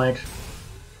on the flank.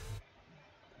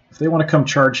 If they want to come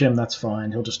charge him, that's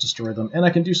fine. He'll just destroy them. And I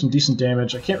can do some decent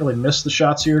damage. I can't really miss the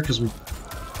shots here because we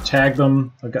tagged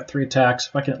them. I've got 3 attacks.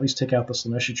 If I can at least take out the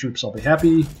Slaneshi troops, I'll be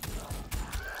happy.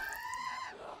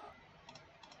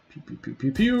 Pew, pew, pew,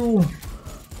 pew, pew.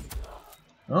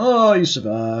 Oh, you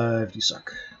survived. You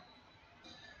suck.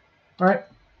 Alright,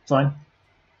 fine.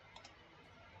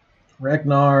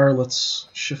 Ragnar, let's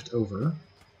shift over.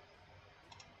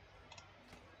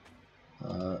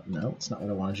 No, it's not what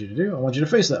I wanted you to do. I want you to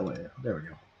face that way. There we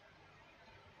go.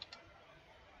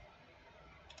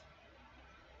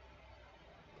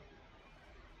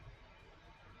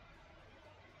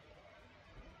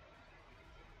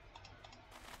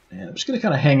 And I'm just going to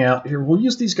kind of hang out here. We'll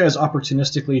use these guys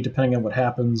opportunistically depending on what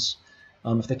happens.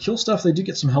 If they kill stuff, they do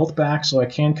get some health back, so I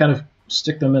can kind of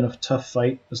stick them in a tough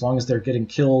fight. As long as they're getting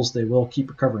kills, they will keep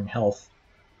recovering health.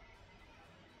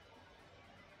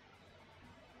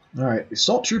 Alright, the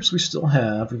assault troops we still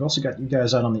have. We've also got you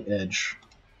guys out on the edge.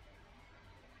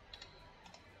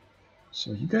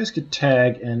 So you guys could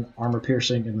tag and armor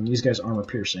piercing, and then these guys armor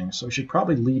piercing. So we should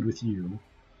probably lead with you.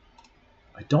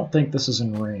 I don't think this is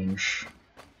in range.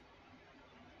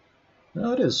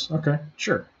 No, it is. Okay,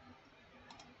 sure.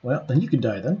 Well, then you can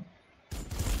die then.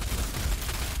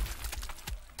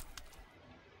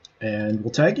 And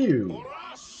we'll tag you.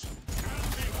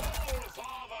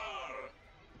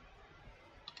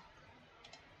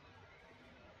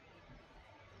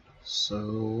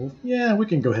 So, yeah, we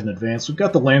can go ahead and advance. We've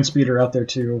got the land speeder out there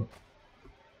too.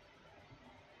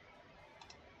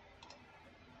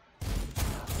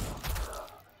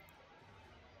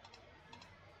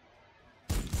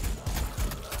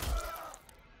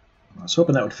 I was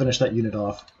hoping that would finish that unit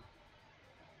off.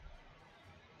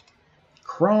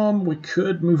 Crom, we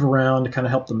could move around to kind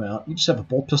of help them out. You just have a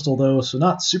bolt pistol though, so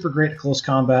not super great at close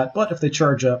combat, but if they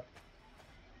charge up,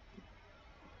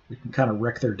 we can kind of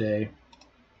wreck their day.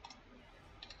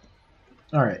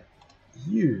 Alright,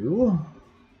 you...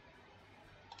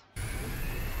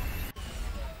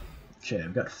 Okay,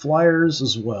 I've got flyers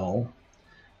as well.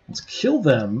 Let's kill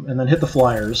them and then hit the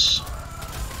flyers.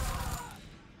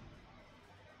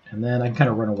 And then I can kind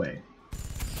of run away.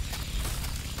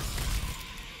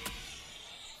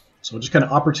 So we'll just kind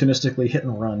of opportunistically hit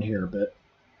and run here a bit.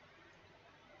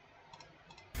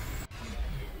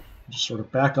 Just sort of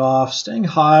back off, staying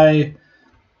high.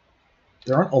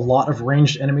 There aren't a lot of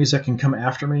ranged enemies that can come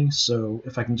after me, so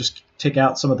if I can just take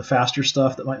out some of the faster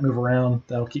stuff that might move around,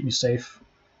 that'll keep me safe,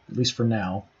 at least for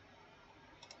now.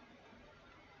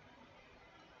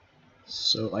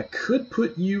 So I could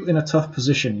put you in a tough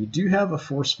position. You do have a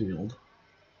force field.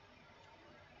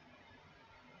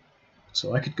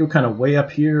 So I could go kind of way up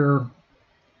here.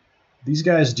 These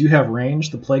guys do have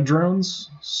range, the plague drones,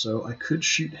 so I could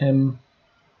shoot him,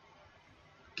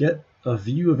 get a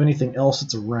view of anything else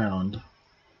that's around.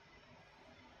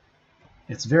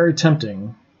 It's very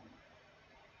tempting.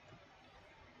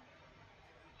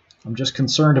 I'm just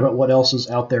concerned about what else is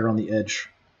out there on the edge.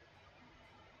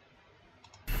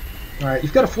 Alright,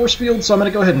 you've got a force field, so I'm going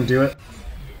to go ahead and do it.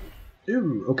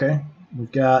 Ooh, okay.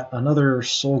 We've got another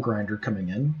soul grinder coming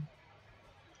in.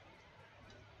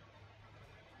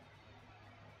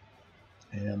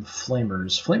 And the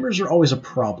flamers. Flamers are always a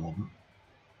problem.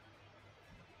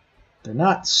 They're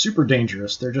not super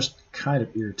dangerous, they're just kind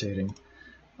of irritating.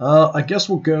 I guess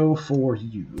we'll go for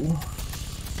you.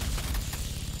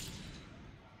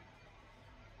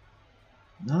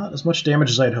 Not as much damage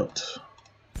as I'd hoped.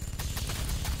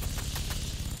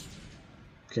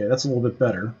 Okay, that's a little bit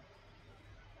better.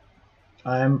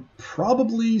 I'm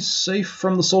probably safe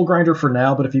from the Soul Grinder for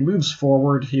now, but if he moves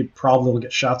forward, he probably will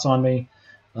get shots on me.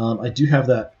 I do have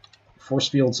that force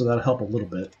field, so that'll help a little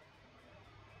bit.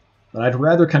 But I'd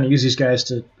rather kind of use these guys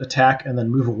to attack and then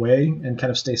move away and kind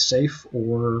of stay safe,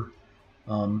 or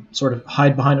sort of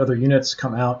hide behind other units,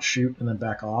 come out, shoot, and then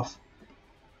back off.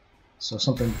 So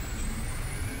something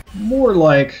more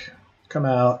like come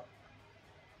out,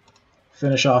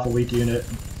 finish off a weak unit.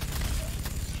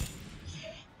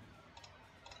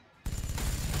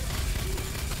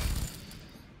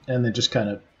 And then just kind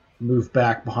of move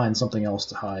back behind something else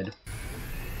to hide.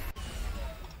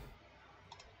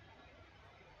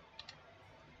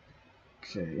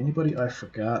 Okay, anybody I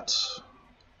forgot?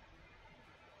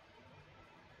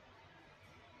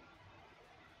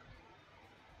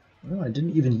 Well, I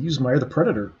didn't even use my other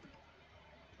Predator.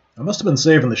 I must have been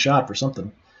saving the shot for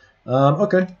something.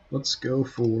 Okay, let's go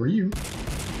for you.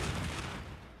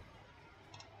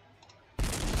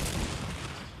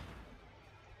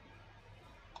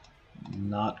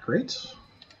 Not great.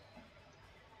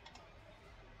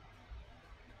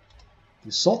 The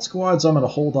assault squads I'm going to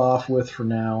hold off with for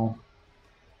now.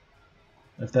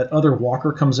 If that other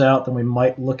walker comes out, then we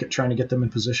might look at trying to get them in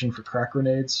position for crack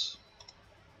grenades.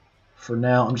 For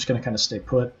now, I'm just going to kind of stay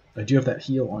put. I do have that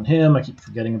heal on him I keep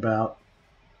forgetting about.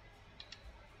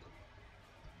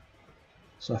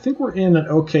 So I think we're in an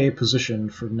okay position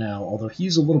for now, although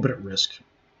he's a little bit at risk.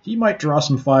 He might draw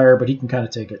some fire, but he can kind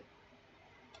of take it.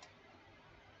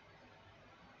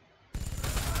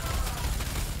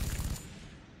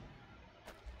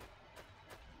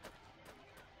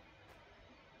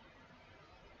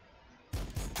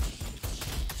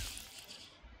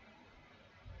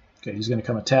 Okay, he's going to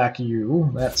come attack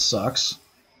you. That sucks.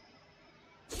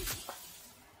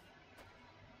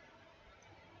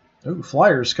 Oh,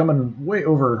 flyers coming way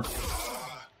over.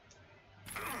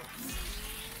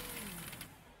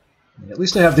 At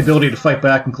least I have the ability to fight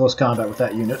back in close combat with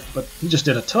that unit, but he just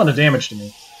did a ton of damage to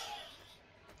me.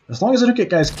 As long as I don't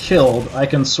get guys killed, I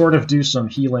can sort of do some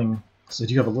healing, because I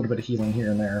do have a little bit of healing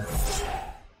here and there.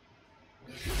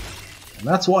 And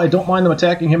that's why I don't mind them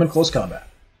attacking him in close combat.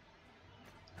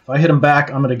 If I hit him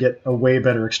back, I'm going to get a way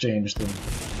better exchange than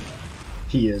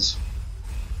he is.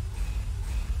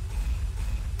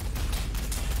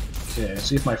 Okay,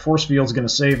 see if my force field's going to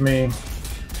save me.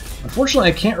 Unfortunately,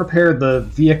 I can't repair the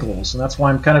vehicles, and that's why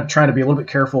I'm kind of trying to be a little bit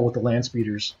careful with the land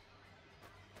speeders.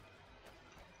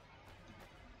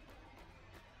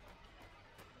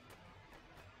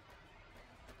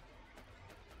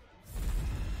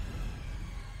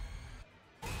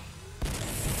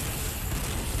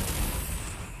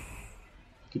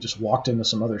 He just walked into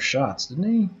some other shots, didn't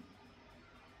he?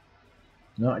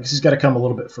 No, I guess he's got to come a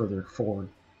little bit further forward.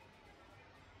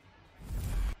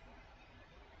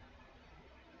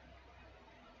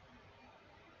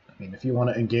 I mean, if you want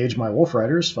to engage my Wolf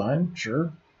Riders, fine,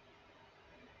 sure.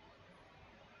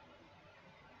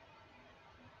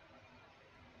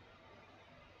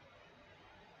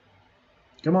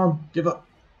 Come on, give up.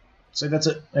 Say that's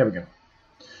it. There we go.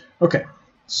 Okay,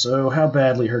 so how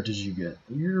badly hurt did you get?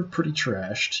 You're pretty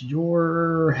trashed.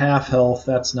 You're half health.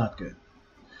 That's not good.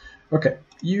 Okay,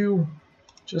 you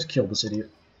just kill this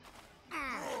idiot.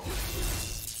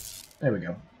 There we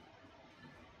go.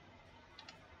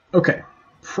 Okay.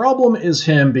 Problem is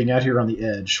him being out here on the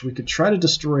edge. We could try to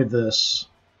destroy this.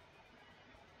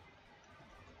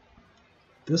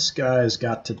 This guy's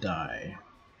got to die.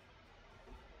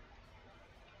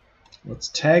 Let's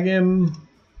tag him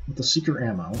with the secret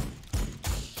ammo.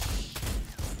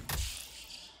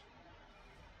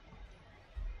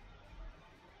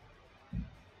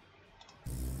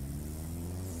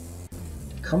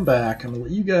 Come back. I'm going to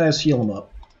let you guys heal him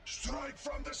up. Strike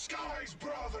from the skies,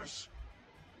 brothers!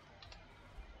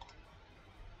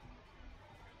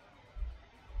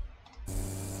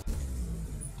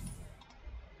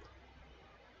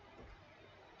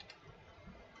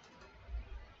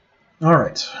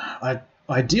 Alright, I'd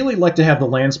ideally like to have the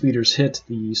land speeders hit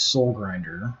the soul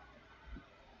grinder.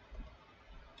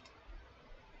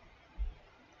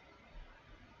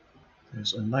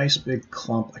 There's a nice big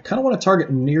clump. I kind of want to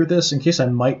target near this in case I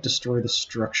might destroy the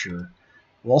structure.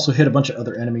 We'll also hit a bunch of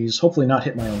other enemies, hopefully not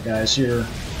hit my own guys here.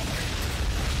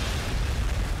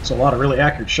 It's a lot of really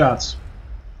accurate shots.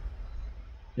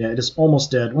 Yeah, it is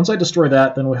almost dead. Once I destroy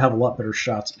that, then we'll have a lot better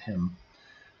shots at him.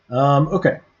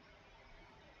 Okay.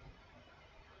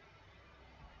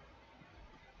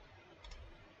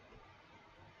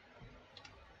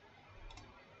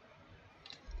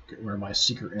 Get where my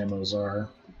secret ammos are.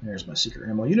 There's my secret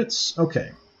ammo units.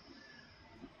 Okay.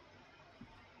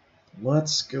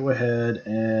 Let's go ahead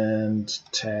and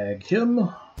tag him.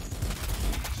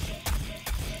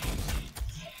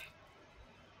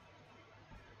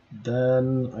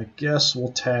 Then I guess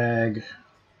we'll tag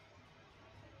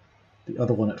the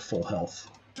other one at full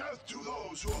health. Death to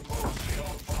those who oppose the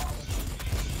All-Father.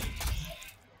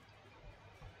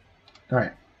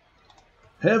 Alright.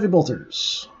 Heavy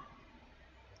bolters.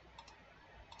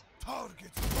 Target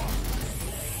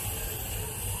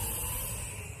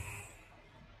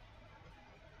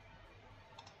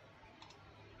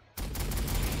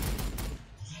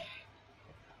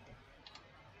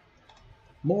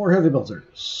More heavy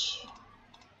bolters.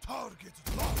 Target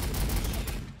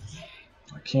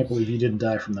I can't believe he didn't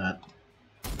die from that.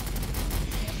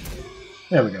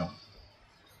 There we go.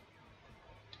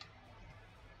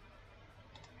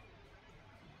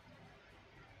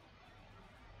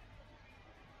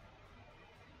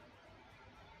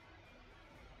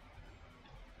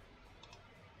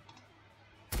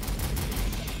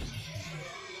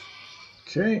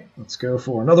 Okay, let's go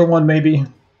for another one maybe.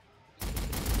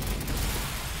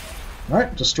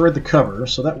 Alright, destroyed the cover,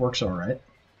 so that works alright.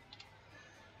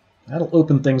 That'll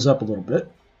open things up a little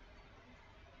bit.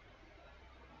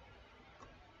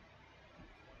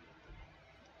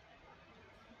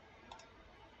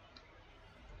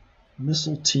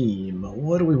 Missile team,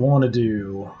 what do we want to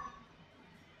do?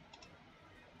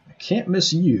 I can't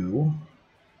miss you.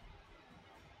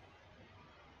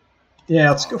 Yeah,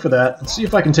 let's go for that. Let's see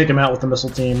if I can take him out with the missile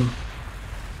team.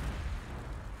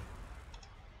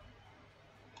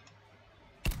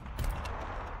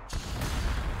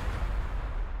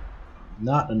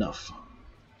 Not enough.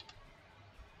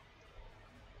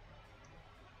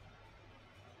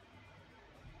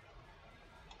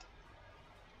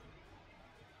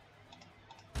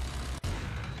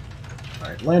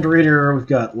 Alright, Land Raider, we've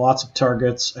got lots of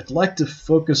targets. I'd like to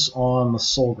focus on the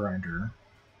Soul Grinder.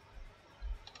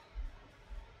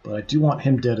 But I do want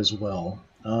him dead as well.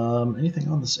 Anything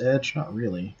on this edge? Not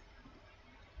really.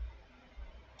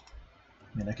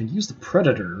 I mean, I can use the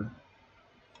Predator.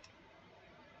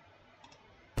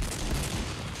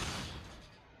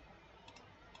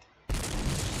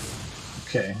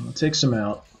 Okay, that takes him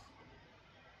out.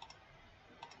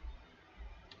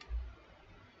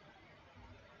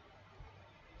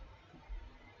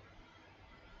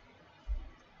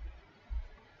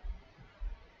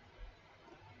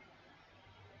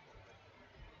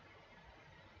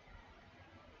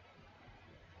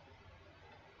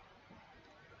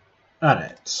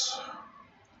 Alright.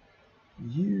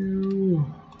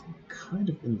 You kind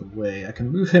of in the way. I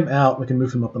can move him out, we can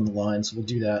move him up on the line, so we'll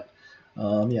do that.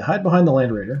 Yeah, hide behind the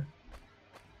Land Raider.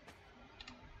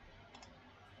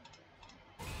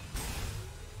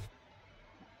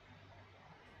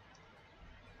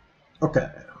 Okay.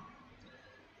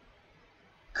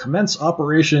 Commence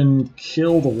Operation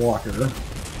Kill the Walker.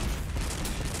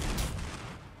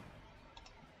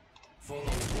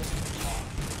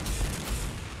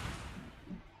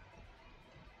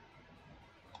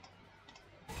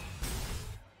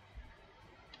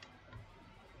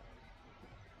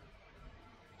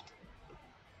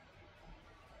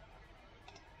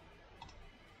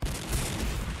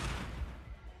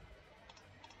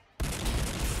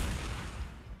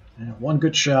 And one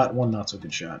good shot, one not so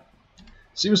good shot.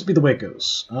 Seems to be the way it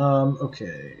goes.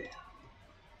 Okay.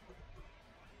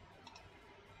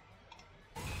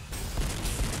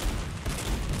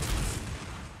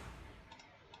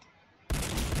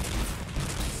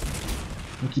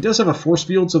 Like, he does have a force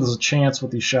field, so there's a chance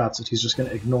with these shots that he's just going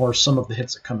to ignore some of the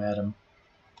hits that come at him.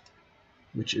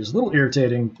 Which is a little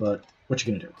irritating, but what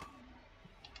you going to do?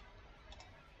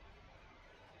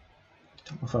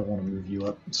 Don't know if I want to move you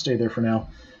up. Stay there for now.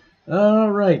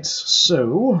 Alright,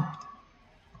 so...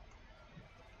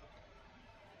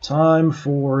 time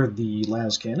for the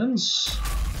las cannons.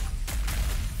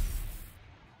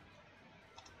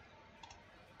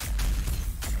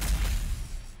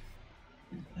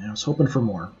 I was hoping for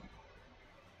more.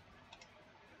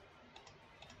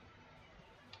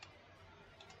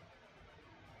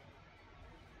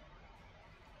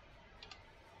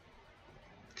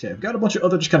 Okay, I've got a bunch of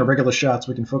other just kind of regular shots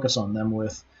we can focus on them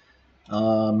with.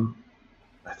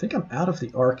 I think I'm out of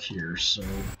the arc here, so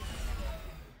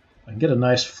I can get a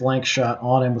nice flank shot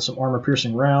on him with some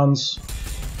armor-piercing rounds.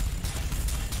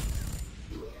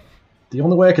 The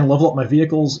only way I can level up my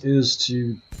vehicles is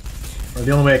to... or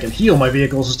the only way I can heal my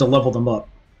vehicles is to level them up.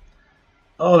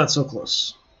 Oh, that's so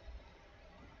close.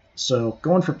 So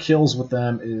going for kills with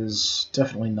them is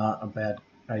definitely not a bad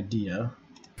idea.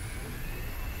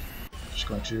 Just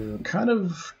going to kind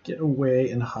of get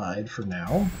away and hide for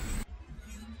now.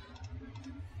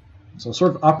 So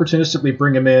sort of opportunistically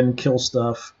bring him in, kill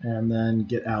stuff, and then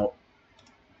get out.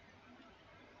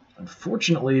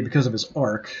 Unfortunately, because of his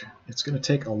arc, it's going to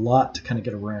take a lot to kind of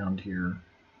get around here.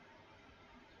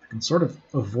 I can sort of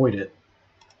avoid it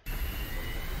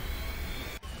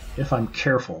if I'm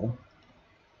careful.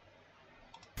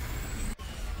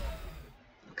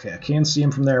 Okay, I can see him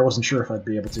from there. I wasn't sure if I'd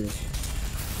be able to.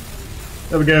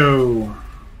 There we go.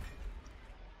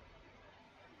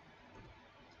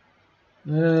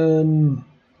 Then,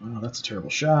 oh, that's a terrible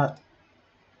shot.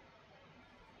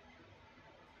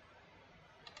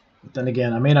 But then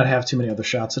again, I may not have too many other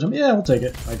shots at him. Yeah, we'll take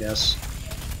it, I guess.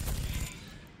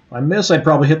 If I miss, I'd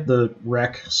probably hit the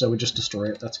wreck, so we just destroy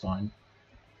it. That's fine.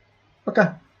 Okay.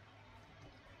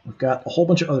 We've got a whole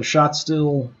bunch of other shots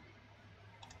still.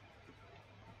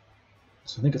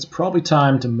 So I think it's probably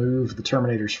time to move the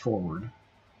Terminators forward.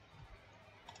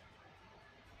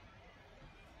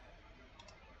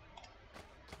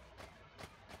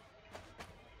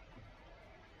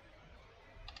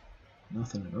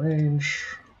 Nothing in range.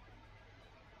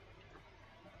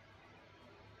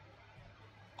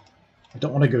 I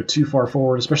don't want to go too far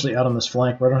forward, especially out on this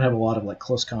flank where I don't have a lot of like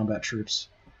close combat troops.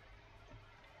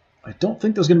 I don't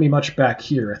think there's going to be much back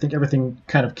here. I think everything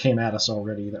kind of came at us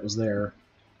already that was there.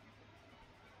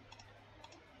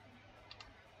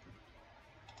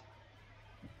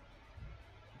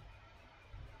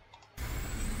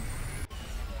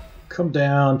 Come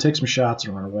down, take some shots,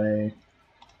 and run away.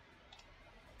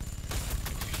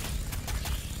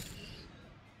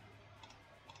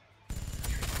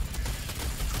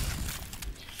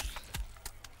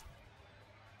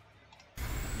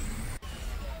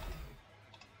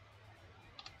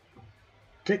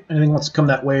 Okay, anything wants to come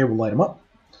that way, we'll light them up.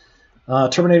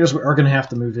 Terminators, we are going to have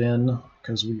to move in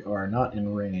because we are not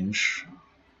in range.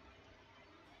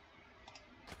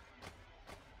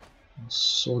 I'll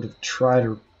sort of try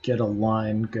to get a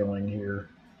line going here.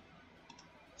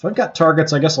 If I've got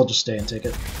targets, I guess I'll just stay and take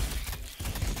it.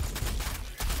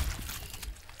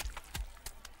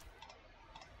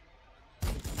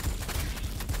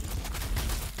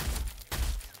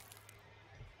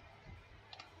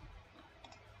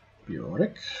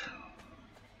 Biotic.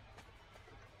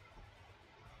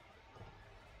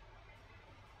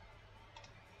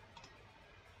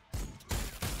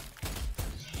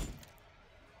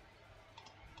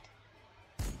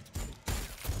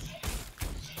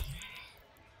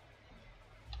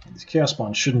 These chaos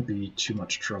spawns shouldn't be too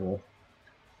much trouble.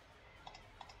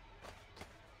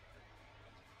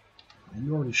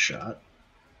 You already shot.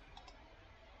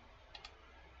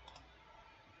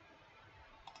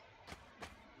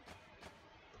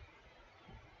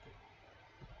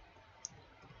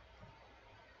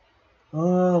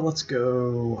 Let's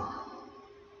go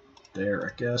there,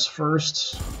 I guess,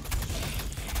 first.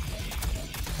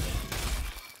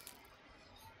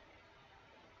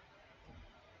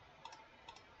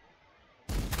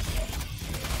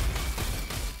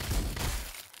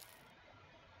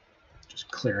 Just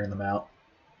clearing them out.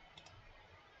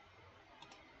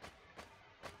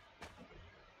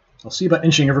 I'll see about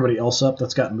inching everybody else up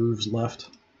that's got moves left.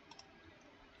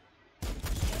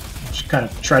 Just kind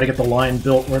of try to get the line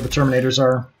built where the Terminators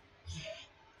are.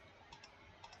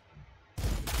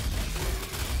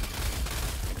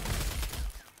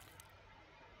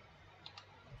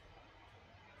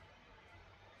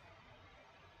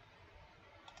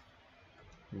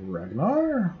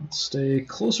 Ragnar, let's stay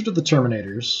closer to the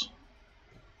Terminators.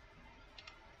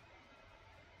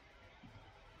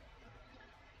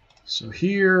 So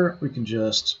here we can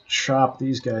just chop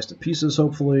these guys to pieces,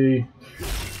 hopefully.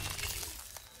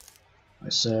 I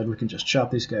said we can just chop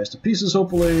these guys to pieces,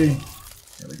 hopefully.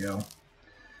 There we go.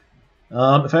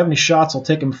 If I have any shots, I'll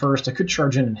take him first. I could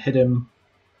charge in and hit him.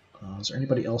 Is there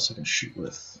anybody else I can shoot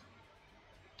with?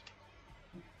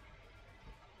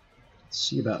 Let's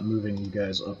see about moving you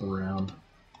guys up around.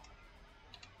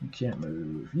 You can't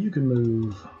move. You can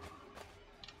move.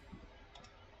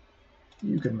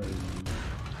 You can move.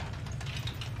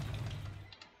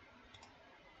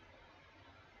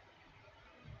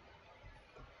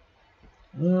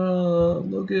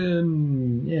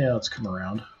 Logan, yeah, let's come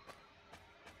around.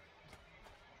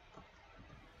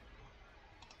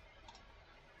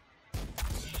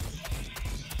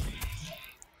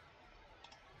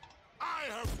 I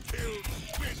have killed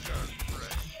Mr. Prey.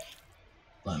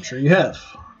 I'm sure you have.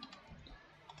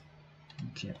 You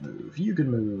can't move. You can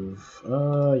move.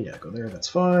 Yeah, go there, that's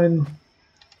fine.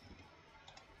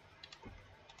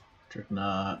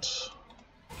 Dreadnought.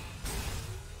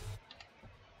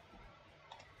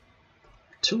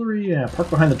 Artillery, yeah, park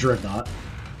behind the Dreadnought.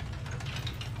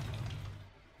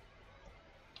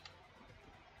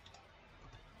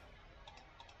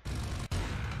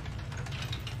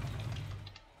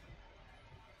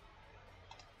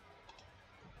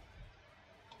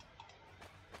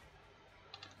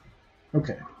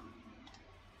 Okay.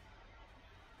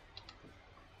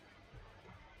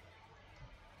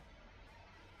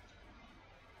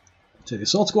 So the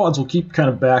assault squads will keep kind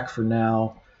of back for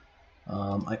now.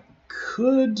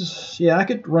 I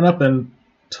could run up and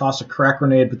toss a crack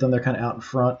grenade, but then they're kind of out in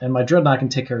front, and my Dreadnought can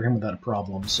take care of him without a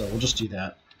problem, so we'll just do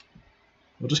that.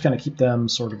 We'll just kind of keep them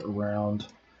sort of around.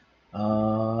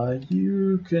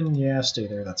 You can, yeah, stay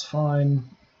there, that's fine.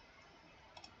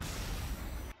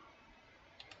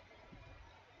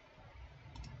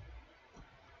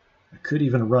 I could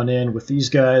even run in with these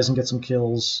guys and get some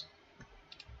kills,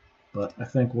 but I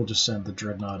think we'll just send the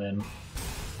Dreadnought in.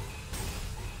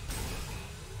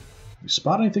 You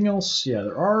spot anything else? Yeah,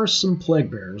 there are some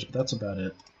Plague Bearers, but that's about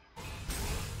it.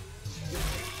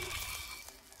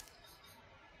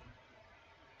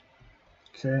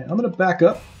 Okay, I'm going to back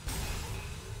up.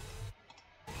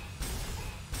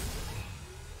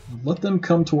 Let them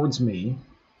come towards me.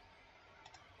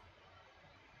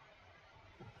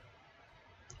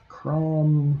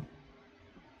 Chrome.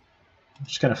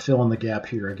 Just kind of fill in the gap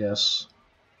here, I guess.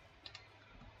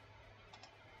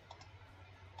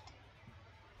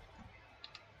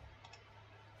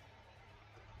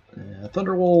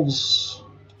 Thunderwolves.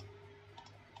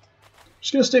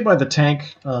 Just going to stay by the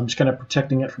tank, just kind of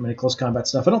protecting it from any close combat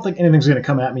stuff. I don't think anything's going to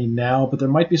come at me now, but there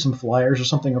might be some flyers or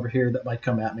something over here that might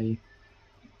come at me.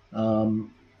 So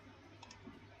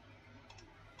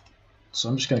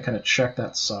I'm just going to kind of check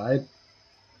that side.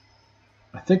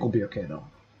 I think we'll be okay, though.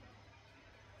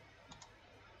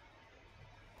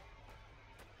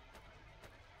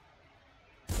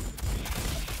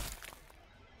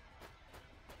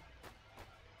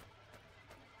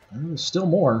 There's still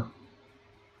more.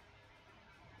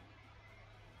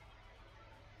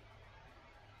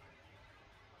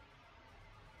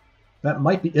 That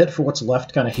might be it for what's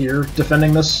left kind of here,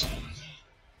 defending this.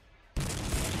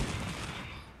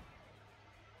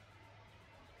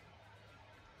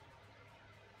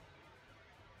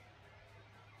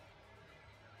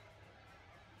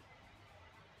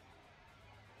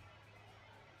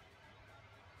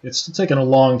 It's still taking a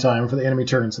long time for the enemy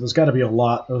turn, so there's got to be a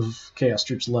lot of Chaos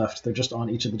troops left. They're just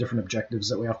on each of the different objectives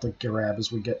that we have to grab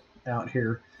as we get out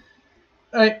here.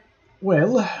 Alright,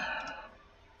 well...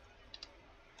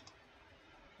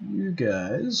 You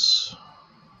guys,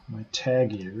 my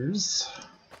tag ears.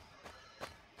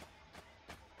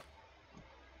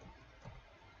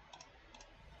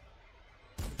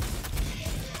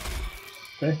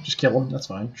 Okay, just kill them, that's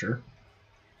fine, sure.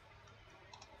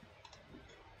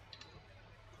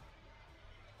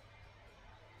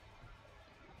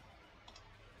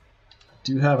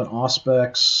 Do have an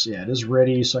Auspex, yeah, it is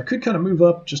ready, so I could kind of move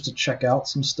up just to check out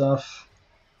some stuff.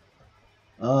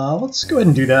 Let's go ahead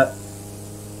and do that.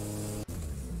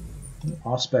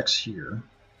 Auspex here.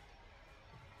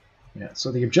 Yeah,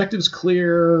 so the objective's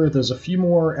clear. There's a few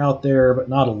more out there, but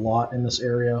not a lot in this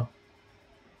area.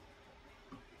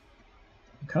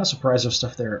 I'm kind of surprised there's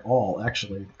stuff there at all,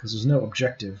 actually, because there's no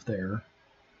objective there.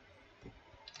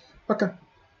 Okay,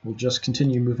 we'll just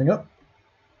continue moving up.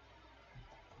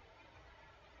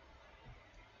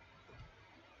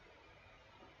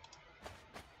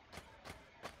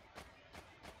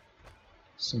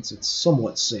 Since it's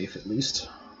somewhat safe, at least.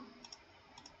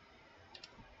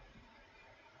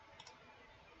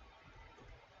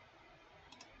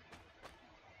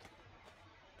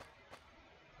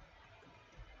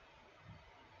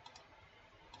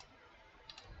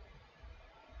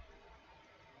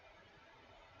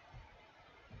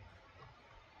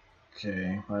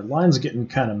 Okay, my line's getting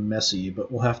kind of messy,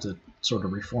 but we'll have to sort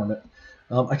of reform it.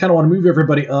 I kind of want to move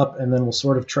everybody up, and then we'll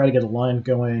sort of try to get a line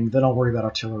going. Then I'll worry about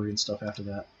artillery and stuff after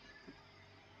that.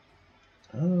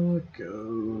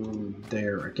 Go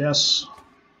there, I guess.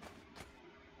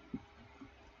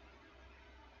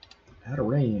 Out of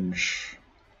range.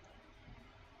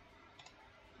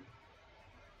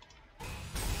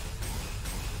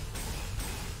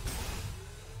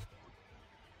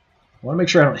 I want to make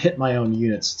sure I don't hit my own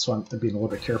units, so I'm being a little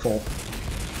bit careful.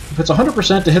 If it's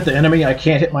 100% to hit the enemy, I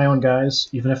can't hit my own guys,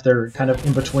 even if they're kind of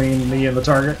in between me and the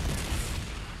target.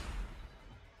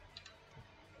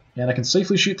 And I can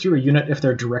safely shoot through a unit if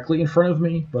they're directly in front of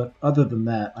me, but other than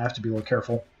that, I have to be a little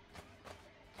careful.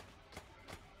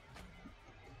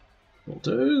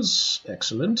 Bolters,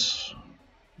 excellent.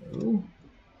 Oh.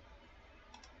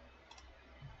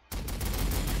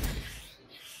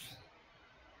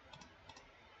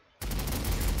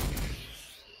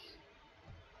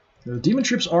 The demon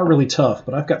troops are really tough,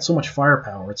 but I've got so much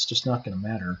firepower, it's just not going to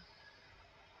matter.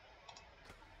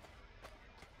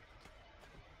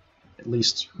 At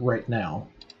least right now.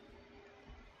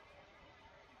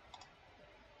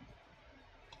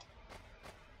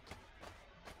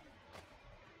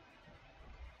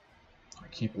 I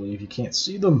can't believe you can't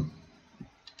see them.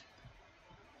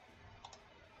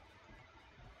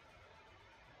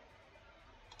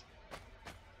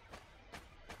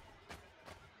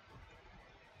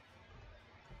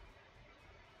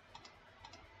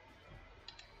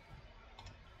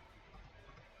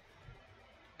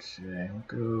 Okay, we'll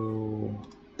go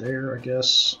there, I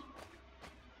guess.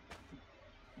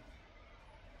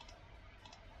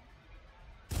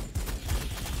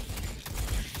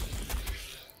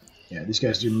 Yeah, these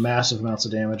guys do massive amounts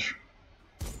of damage.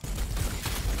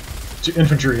 To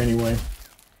infantry, anyway.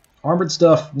 Armored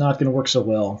stuff, not going to work so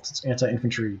well. It's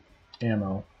anti-infantry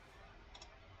ammo.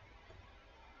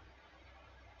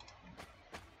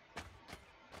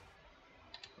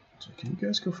 So can you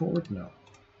guys go forward? No.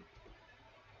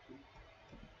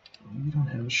 You don't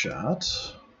have a shot.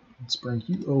 Let's bring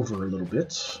you over a little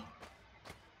bit.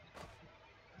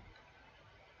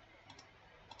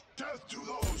 Death to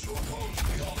those who oppose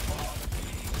the Almighty.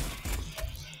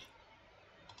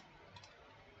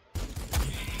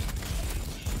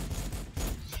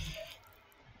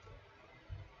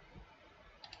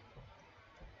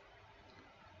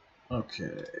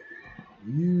 Okay.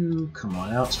 You come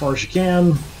on out as far as you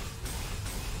can.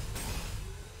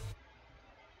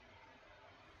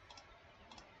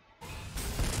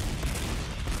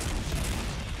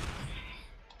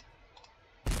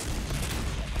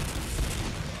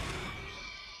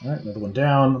 Alright, another one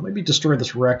down. Maybe destroy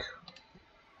this wreck,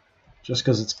 just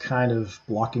because it's kind of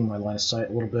blocking my line of sight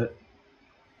a little bit.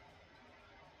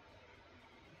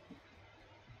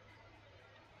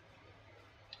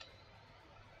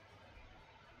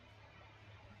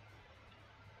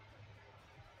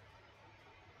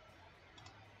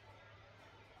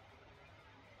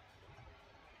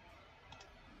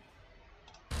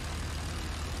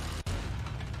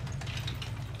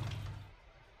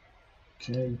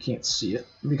 Okay, you can't see it.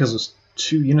 Because there's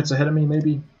 2 units ahead of me,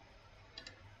 maybe?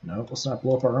 No, let's not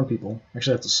blow up our own people.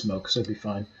 Actually, I have to smoke, so it'd be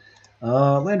fine.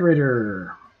 Land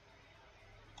Raider!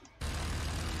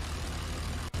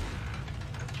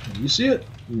 Can you see it?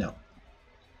 No.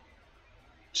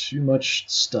 Too much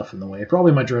stuff in the way.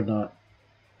 Probably my Dreadnought.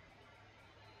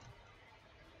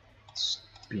 It's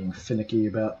being finicky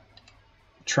about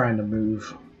trying to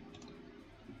move.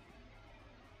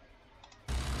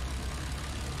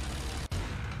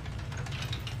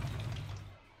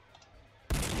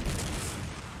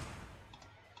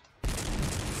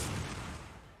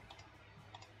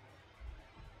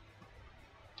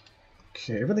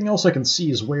 Okay, everything else I can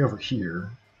see is way over here.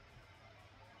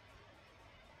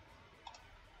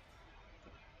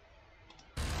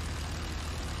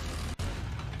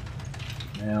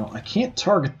 Now, I can't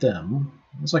target them.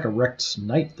 It's like a wrecked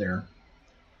knight there.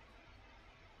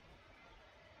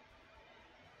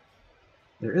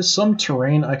 There is some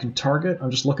terrain I can target. I'm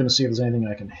just looking to see if there's anything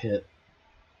I can hit.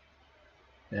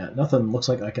 Yeah, nothing looks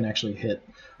like I can actually hit.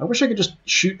 I wish I could just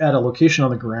shoot at a location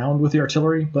on the ground with the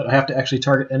artillery, but I have to actually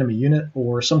target enemy unit,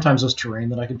 or sometimes there's terrain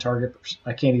that I can target, but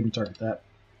I can't even target that.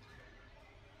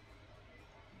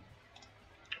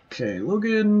 Okay,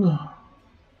 Logan.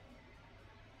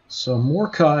 So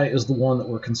Mordecai is the one that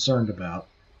we're concerned about.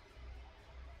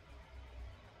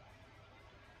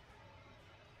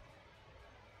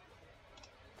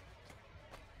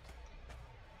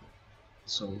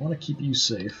 So we want to keep you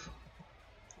safe.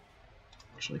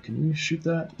 Actually, can you shoot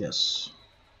that? Yes.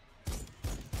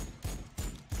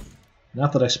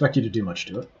 Not that I expect you to do much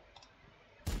to it.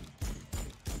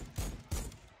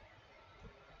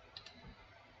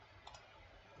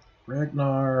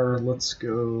 Ragnar, let's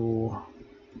go...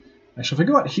 Actually, if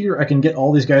I go out here, I can get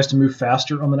all these guys to move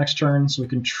faster on the next turn, so we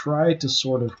can try to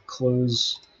sort of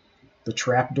close the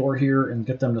trap door here and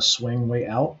get them to swing way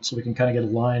out, so we can kind of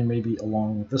get a line maybe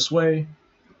along this way,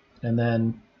 and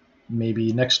then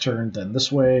maybe next turn, then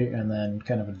this way, and then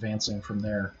kind of advancing from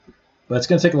there. But it's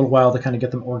going to take a little while to kind of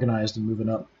get them organized and moving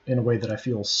up in a way that I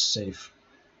feel safe.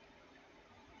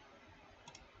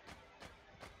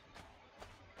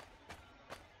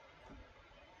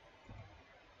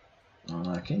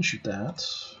 I can shoot that.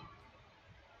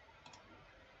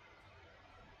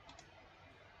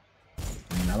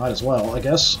 I mean, I might as well, I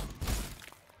guess.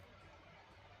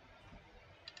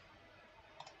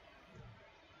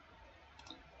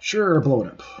 Sure, blow it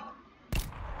up.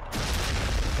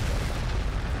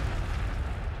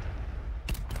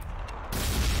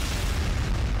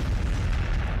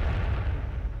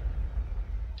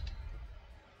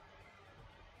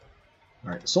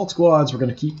 Alright, assault squads we're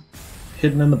going to keep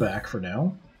hidden in the back for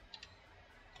now.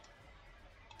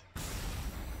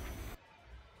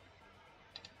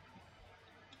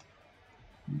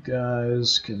 You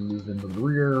guys can move into the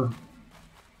rear.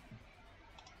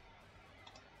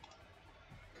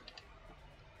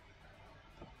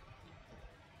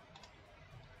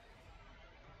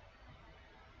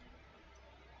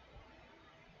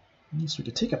 So we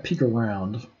could take a peek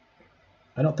around.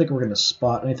 I don't think we're going to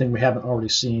spot anything we haven't already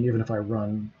seen, even if I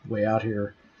run way out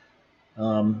here.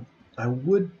 I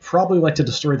would probably like to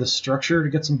destroy the structure to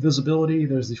get some visibility.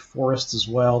 There's the forests as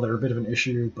well. They're a bit of an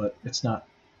issue, but it's not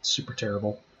super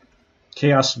terrible.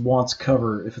 Chaos wants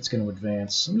cover if it's going to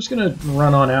advance. I'm just going to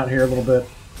run on out here a little bit.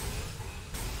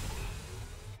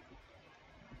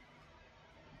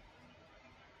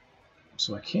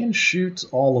 So I can shoot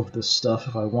all of this stuff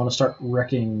if I want to start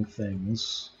wrecking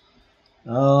things.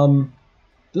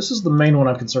 This is the main one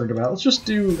I'm concerned about. Let's just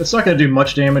do... It's not going to do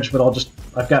much damage, but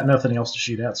I've got nothing else to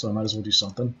shoot at, so I might as well do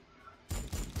something.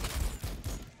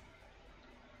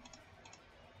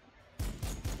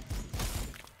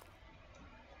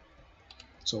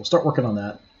 So we'll start working on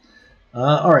that.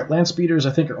 Alright, land speeders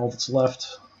I think are all that's left.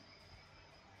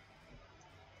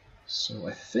 So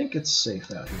I think it's safe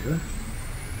out here.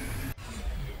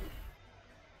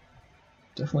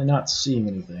 Definitely not seeing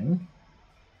anything.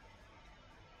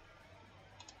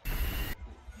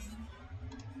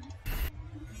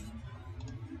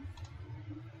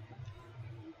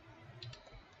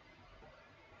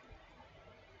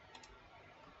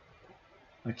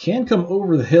 can come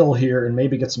over the hill here and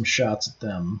maybe get some shots at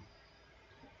them,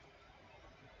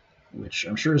 which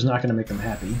I'm sure is not going to make them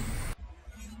happy.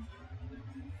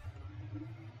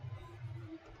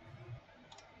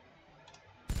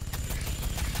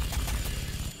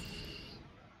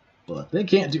 But they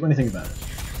can't do anything about it.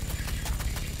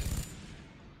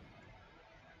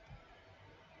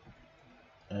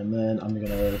 And then I'm going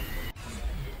to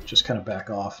just kind of back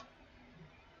off.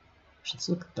 So let's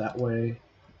look that way.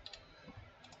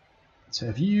 Let's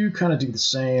have you kind of do the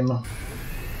same.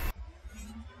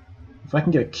 If I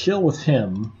can get a kill with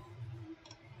him,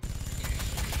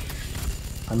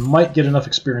 I might get enough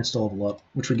experience to level up,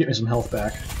 which would get me some health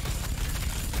back.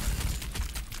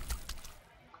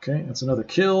 Okay, that's another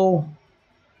kill.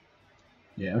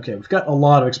 Yeah, okay, we've got a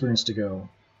lot of experience to go.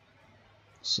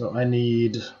 So I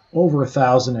need over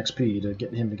 1,000 XP to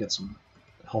get him to get some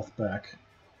health back.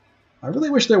 I really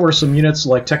wish there were some units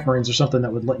like Tech Marines or something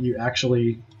that would let you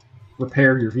actually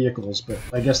repair your vehicles, but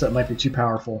I guess that might be too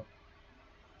powerful.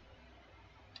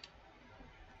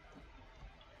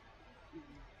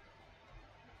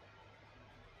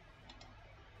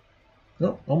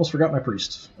 Oh, almost forgot my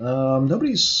priest.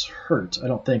 Nobody's hurt, I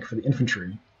don't think, for the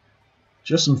infantry.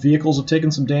 Just some vehicles have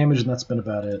taken some damage, and that's been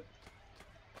about it.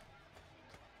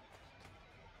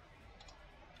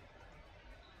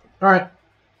 Alright.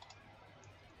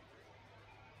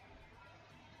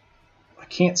 I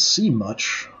can't see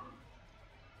much.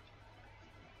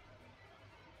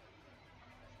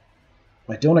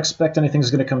 I don't expect anything's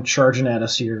going to come charging at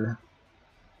us here.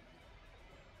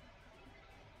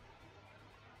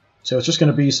 So it's just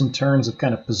going to be some turns of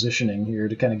kind of positioning here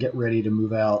to kind of get ready to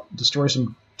move out. Destroy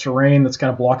some terrain that's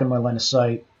kind of blocking my line of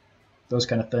sight. Those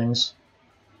kind of things.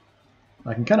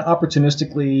 I can kind of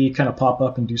opportunistically kind of pop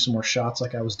up and do some more shots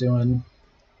like I was doing.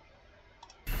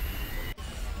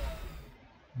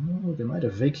 Oh, they might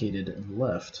have vacated and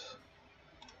left.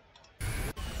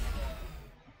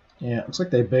 Yeah, it looks like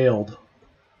they bailed.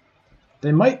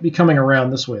 They might be coming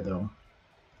around this way, though.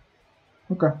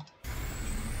 Okay.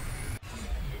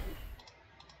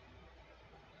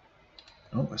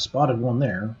 Oh, I spotted one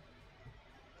there.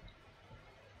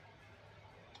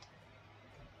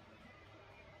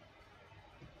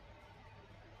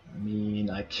 I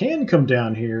mean, I can come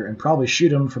down here and probably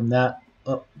shoot him from that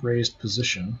upraised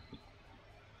position.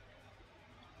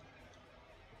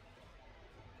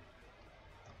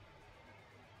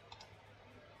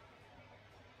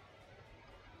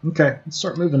 Okay, let's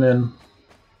start moving in.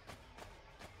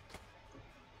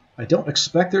 I don't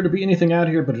expect there to be anything out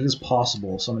here, but it is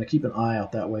possible, so I'm going to keep an eye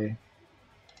out that way.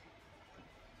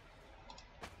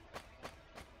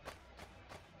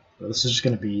 But this is just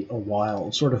going to be a while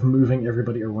of sort of moving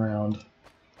everybody around.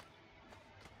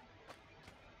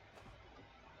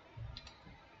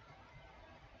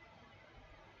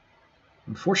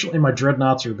 Unfortunately, my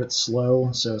dreadnoughts are a bit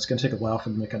slow, so it's going to take a while for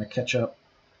them to kind of catch up.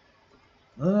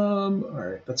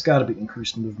 Alright, that's got to be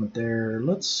increased movement there.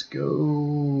 Let's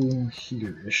go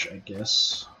here-ish, I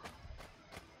guess.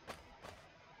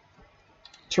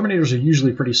 Terminators are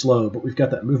usually pretty slow, but we've got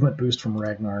that movement boost from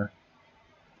Ragnar.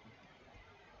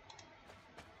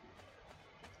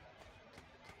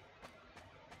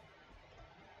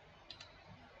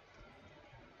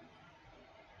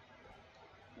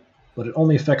 But it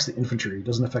only affects the infantry, it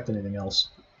doesn't affect anything else.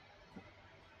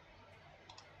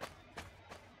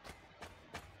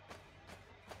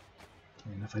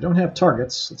 And if I don't have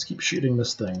targets, let's keep shooting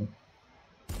this thing.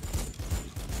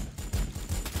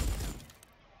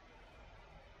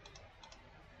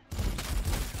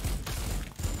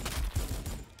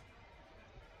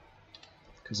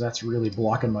 Because that's really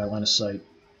blocking my line of sight.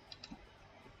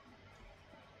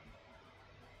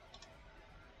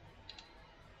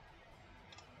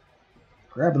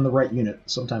 Grabbing the right unit,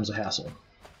 sometimes a hassle.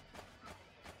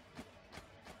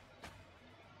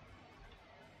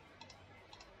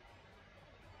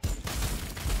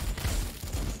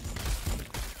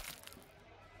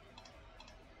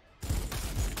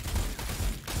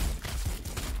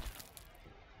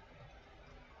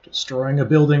 Destroying a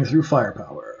building through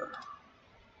firepower.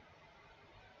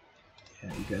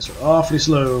 Yeah, you guys are awfully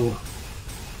slow.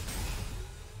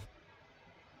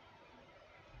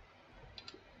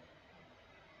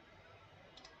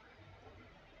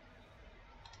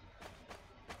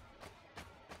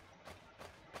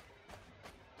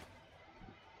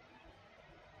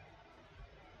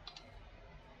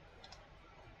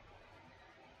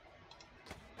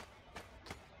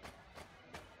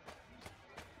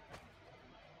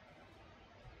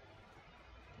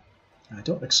 I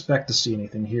don't expect to see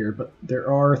anything here, but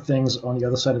there are things on the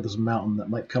other side of this mountain that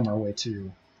might come our way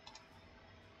too.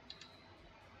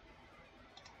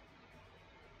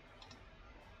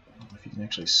 can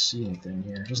actually see anything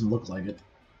here. It doesn't look like it.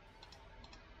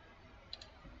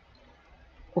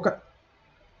 Okay.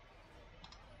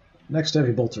 Next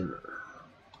heavy bolter.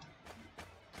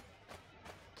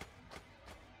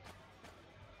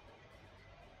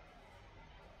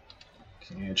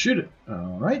 Can't shoot it.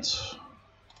 Alright.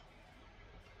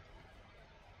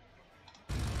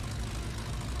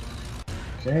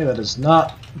 Okay, that is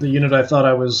not the unit I thought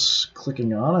I was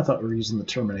clicking on. I thought we were using the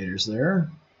Terminators there.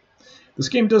 This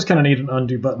game does kind of need an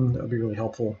undo button. That would be really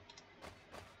helpful.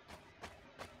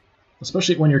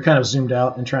 Especially when you're kind of zoomed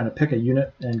out and trying to pick a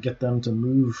unit and get them to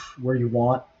move where you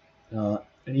want. And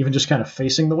even just kind of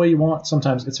facing the way you want.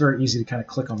 Sometimes it's very easy to kind of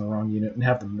click on the wrong unit and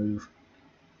have them move.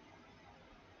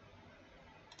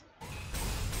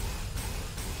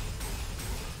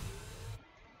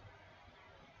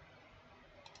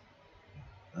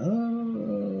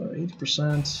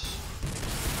 80%.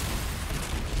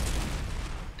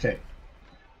 Okay.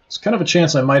 It's kind of a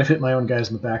chance I might have hit my own guys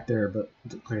in the back there, but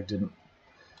it looked like I didn't.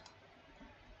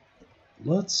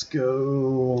 Let's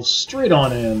go straight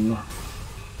on in.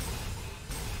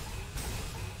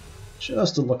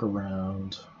 Just to look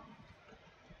around.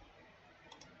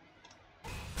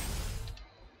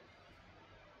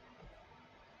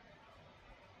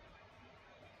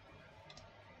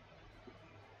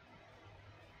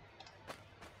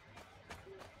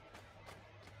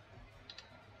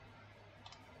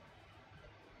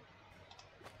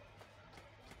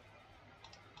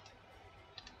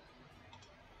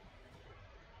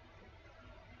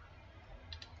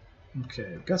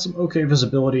 Okay, I've got some okay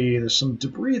visibility. There's some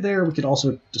debris there. We could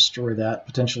also destroy that,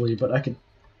 potentially, but I could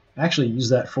actually use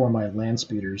that for my land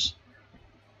speeders.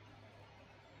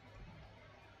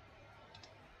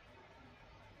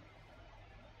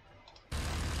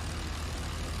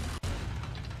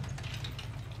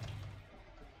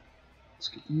 Let's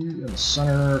get you in the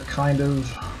center, kind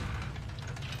of.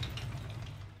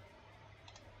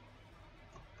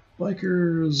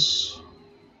 Bikers.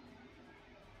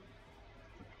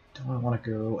 Do I want to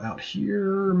go out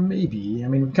here? Maybe. I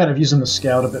mean, we're kind of using the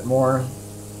scout a bit more.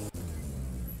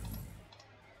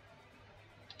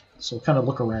 So we'll kind of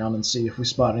look around and see if we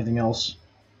spot anything else.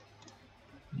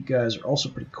 You guys are also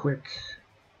pretty quick.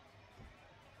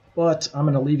 But I'm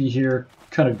going to leave you here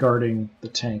kind of guarding the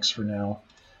tanks for now.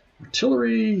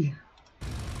 Artillery.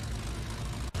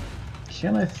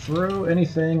 Can I throw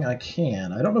anything? I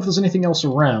can. I don't know if there's anything else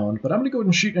around, but I'm going to go ahead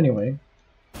and shoot anyway.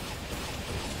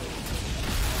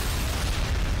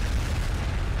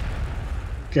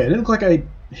 Okay, it didn't look like I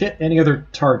hit any other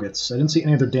targets. I didn't see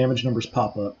any other damage numbers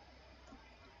pop up.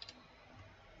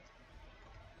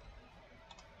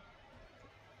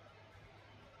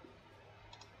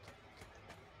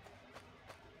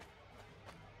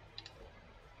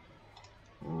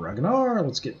 Ragnar,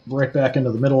 let's get right back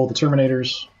into the middle of the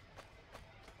Terminators.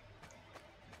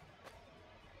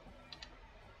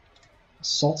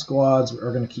 Assault squads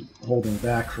are going to keep holding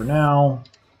back for now.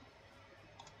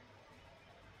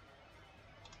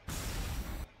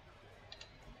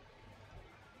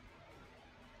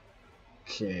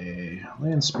 Okay,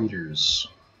 land speeders.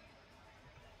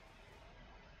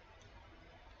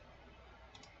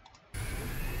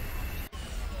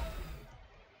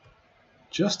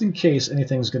 Just in case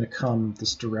anything's going to come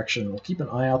this direction, we'll keep an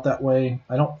eye out that way.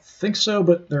 I don't think so,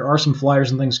 but there are some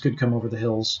flyers and things could come over the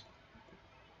hills.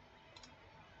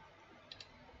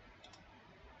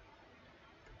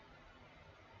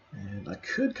 And I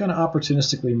could kind of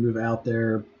opportunistically move out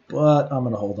there, but I'm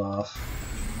going to hold off.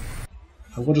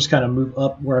 I will just kind of move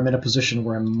up where I'm in a position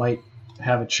where I might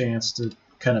have a chance to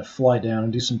kind of fly down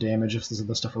and do some damage if there's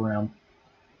other stuff around.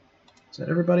 Is that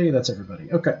everybody? That's everybody.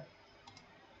 Okay.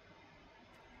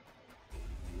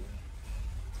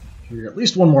 Here, at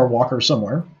least one more walker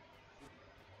somewhere.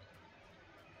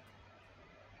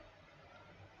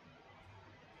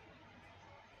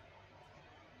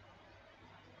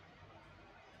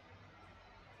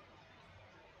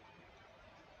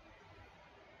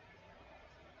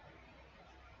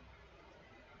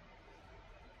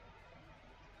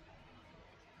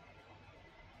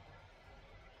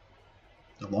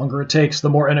 The longer it takes, the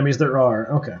more enemies there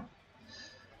are. Okay.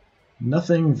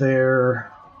 Nothing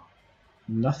there.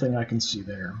 Nothing I can see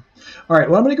there. Alright,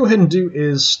 what I'm going to go ahead and do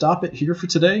is stop it here for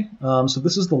today. So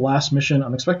this is the last mission.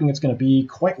 I'm expecting it's going to be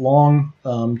quite long.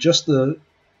 Just the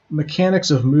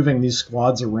mechanics of moving these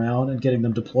squads around and getting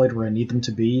them deployed where I need them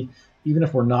to be, even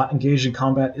if we're not engaged in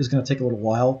combat, is going to take a little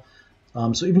while.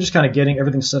 So even just kind of getting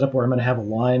everything set up where I'm going to have a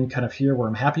line kind of here where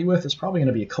I'm happy with is probably going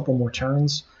to be a couple more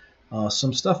turns.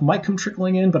 Some stuff might come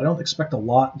trickling in, but I don't expect a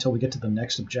lot until we get to the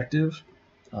next objective.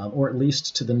 or at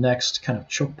least to the next kind of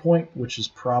choke point, which is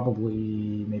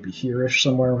probably maybe here-ish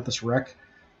somewhere with this wreck.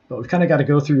 But we've kind of got to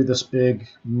go through this big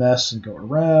mess and go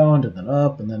around and then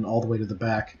up and then all the way to the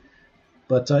back.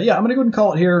 But yeah, I'm going to go ahead and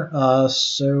call it here.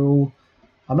 So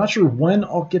I'm not sure when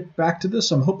I'll get back to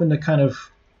this. I'm hoping to kind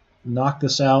of knock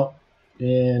this out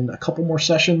in a couple more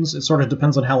sessions. It sort of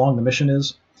depends on how long the mission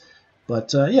is.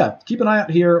 But yeah, keep an eye out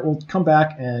here. We'll come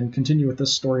back and continue with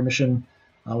this story mission,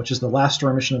 which is the last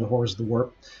story mission of the Horrors of the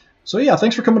Warp. So yeah,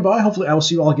 thanks for coming by. Hopefully I will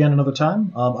see you all again another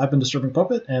time. I've been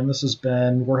DisturbingPuppet, and this has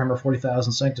been Warhammer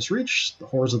 40,000 Sanctus Reach, the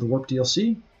Horrors of the Warp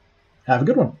DLC. Have a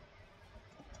good one.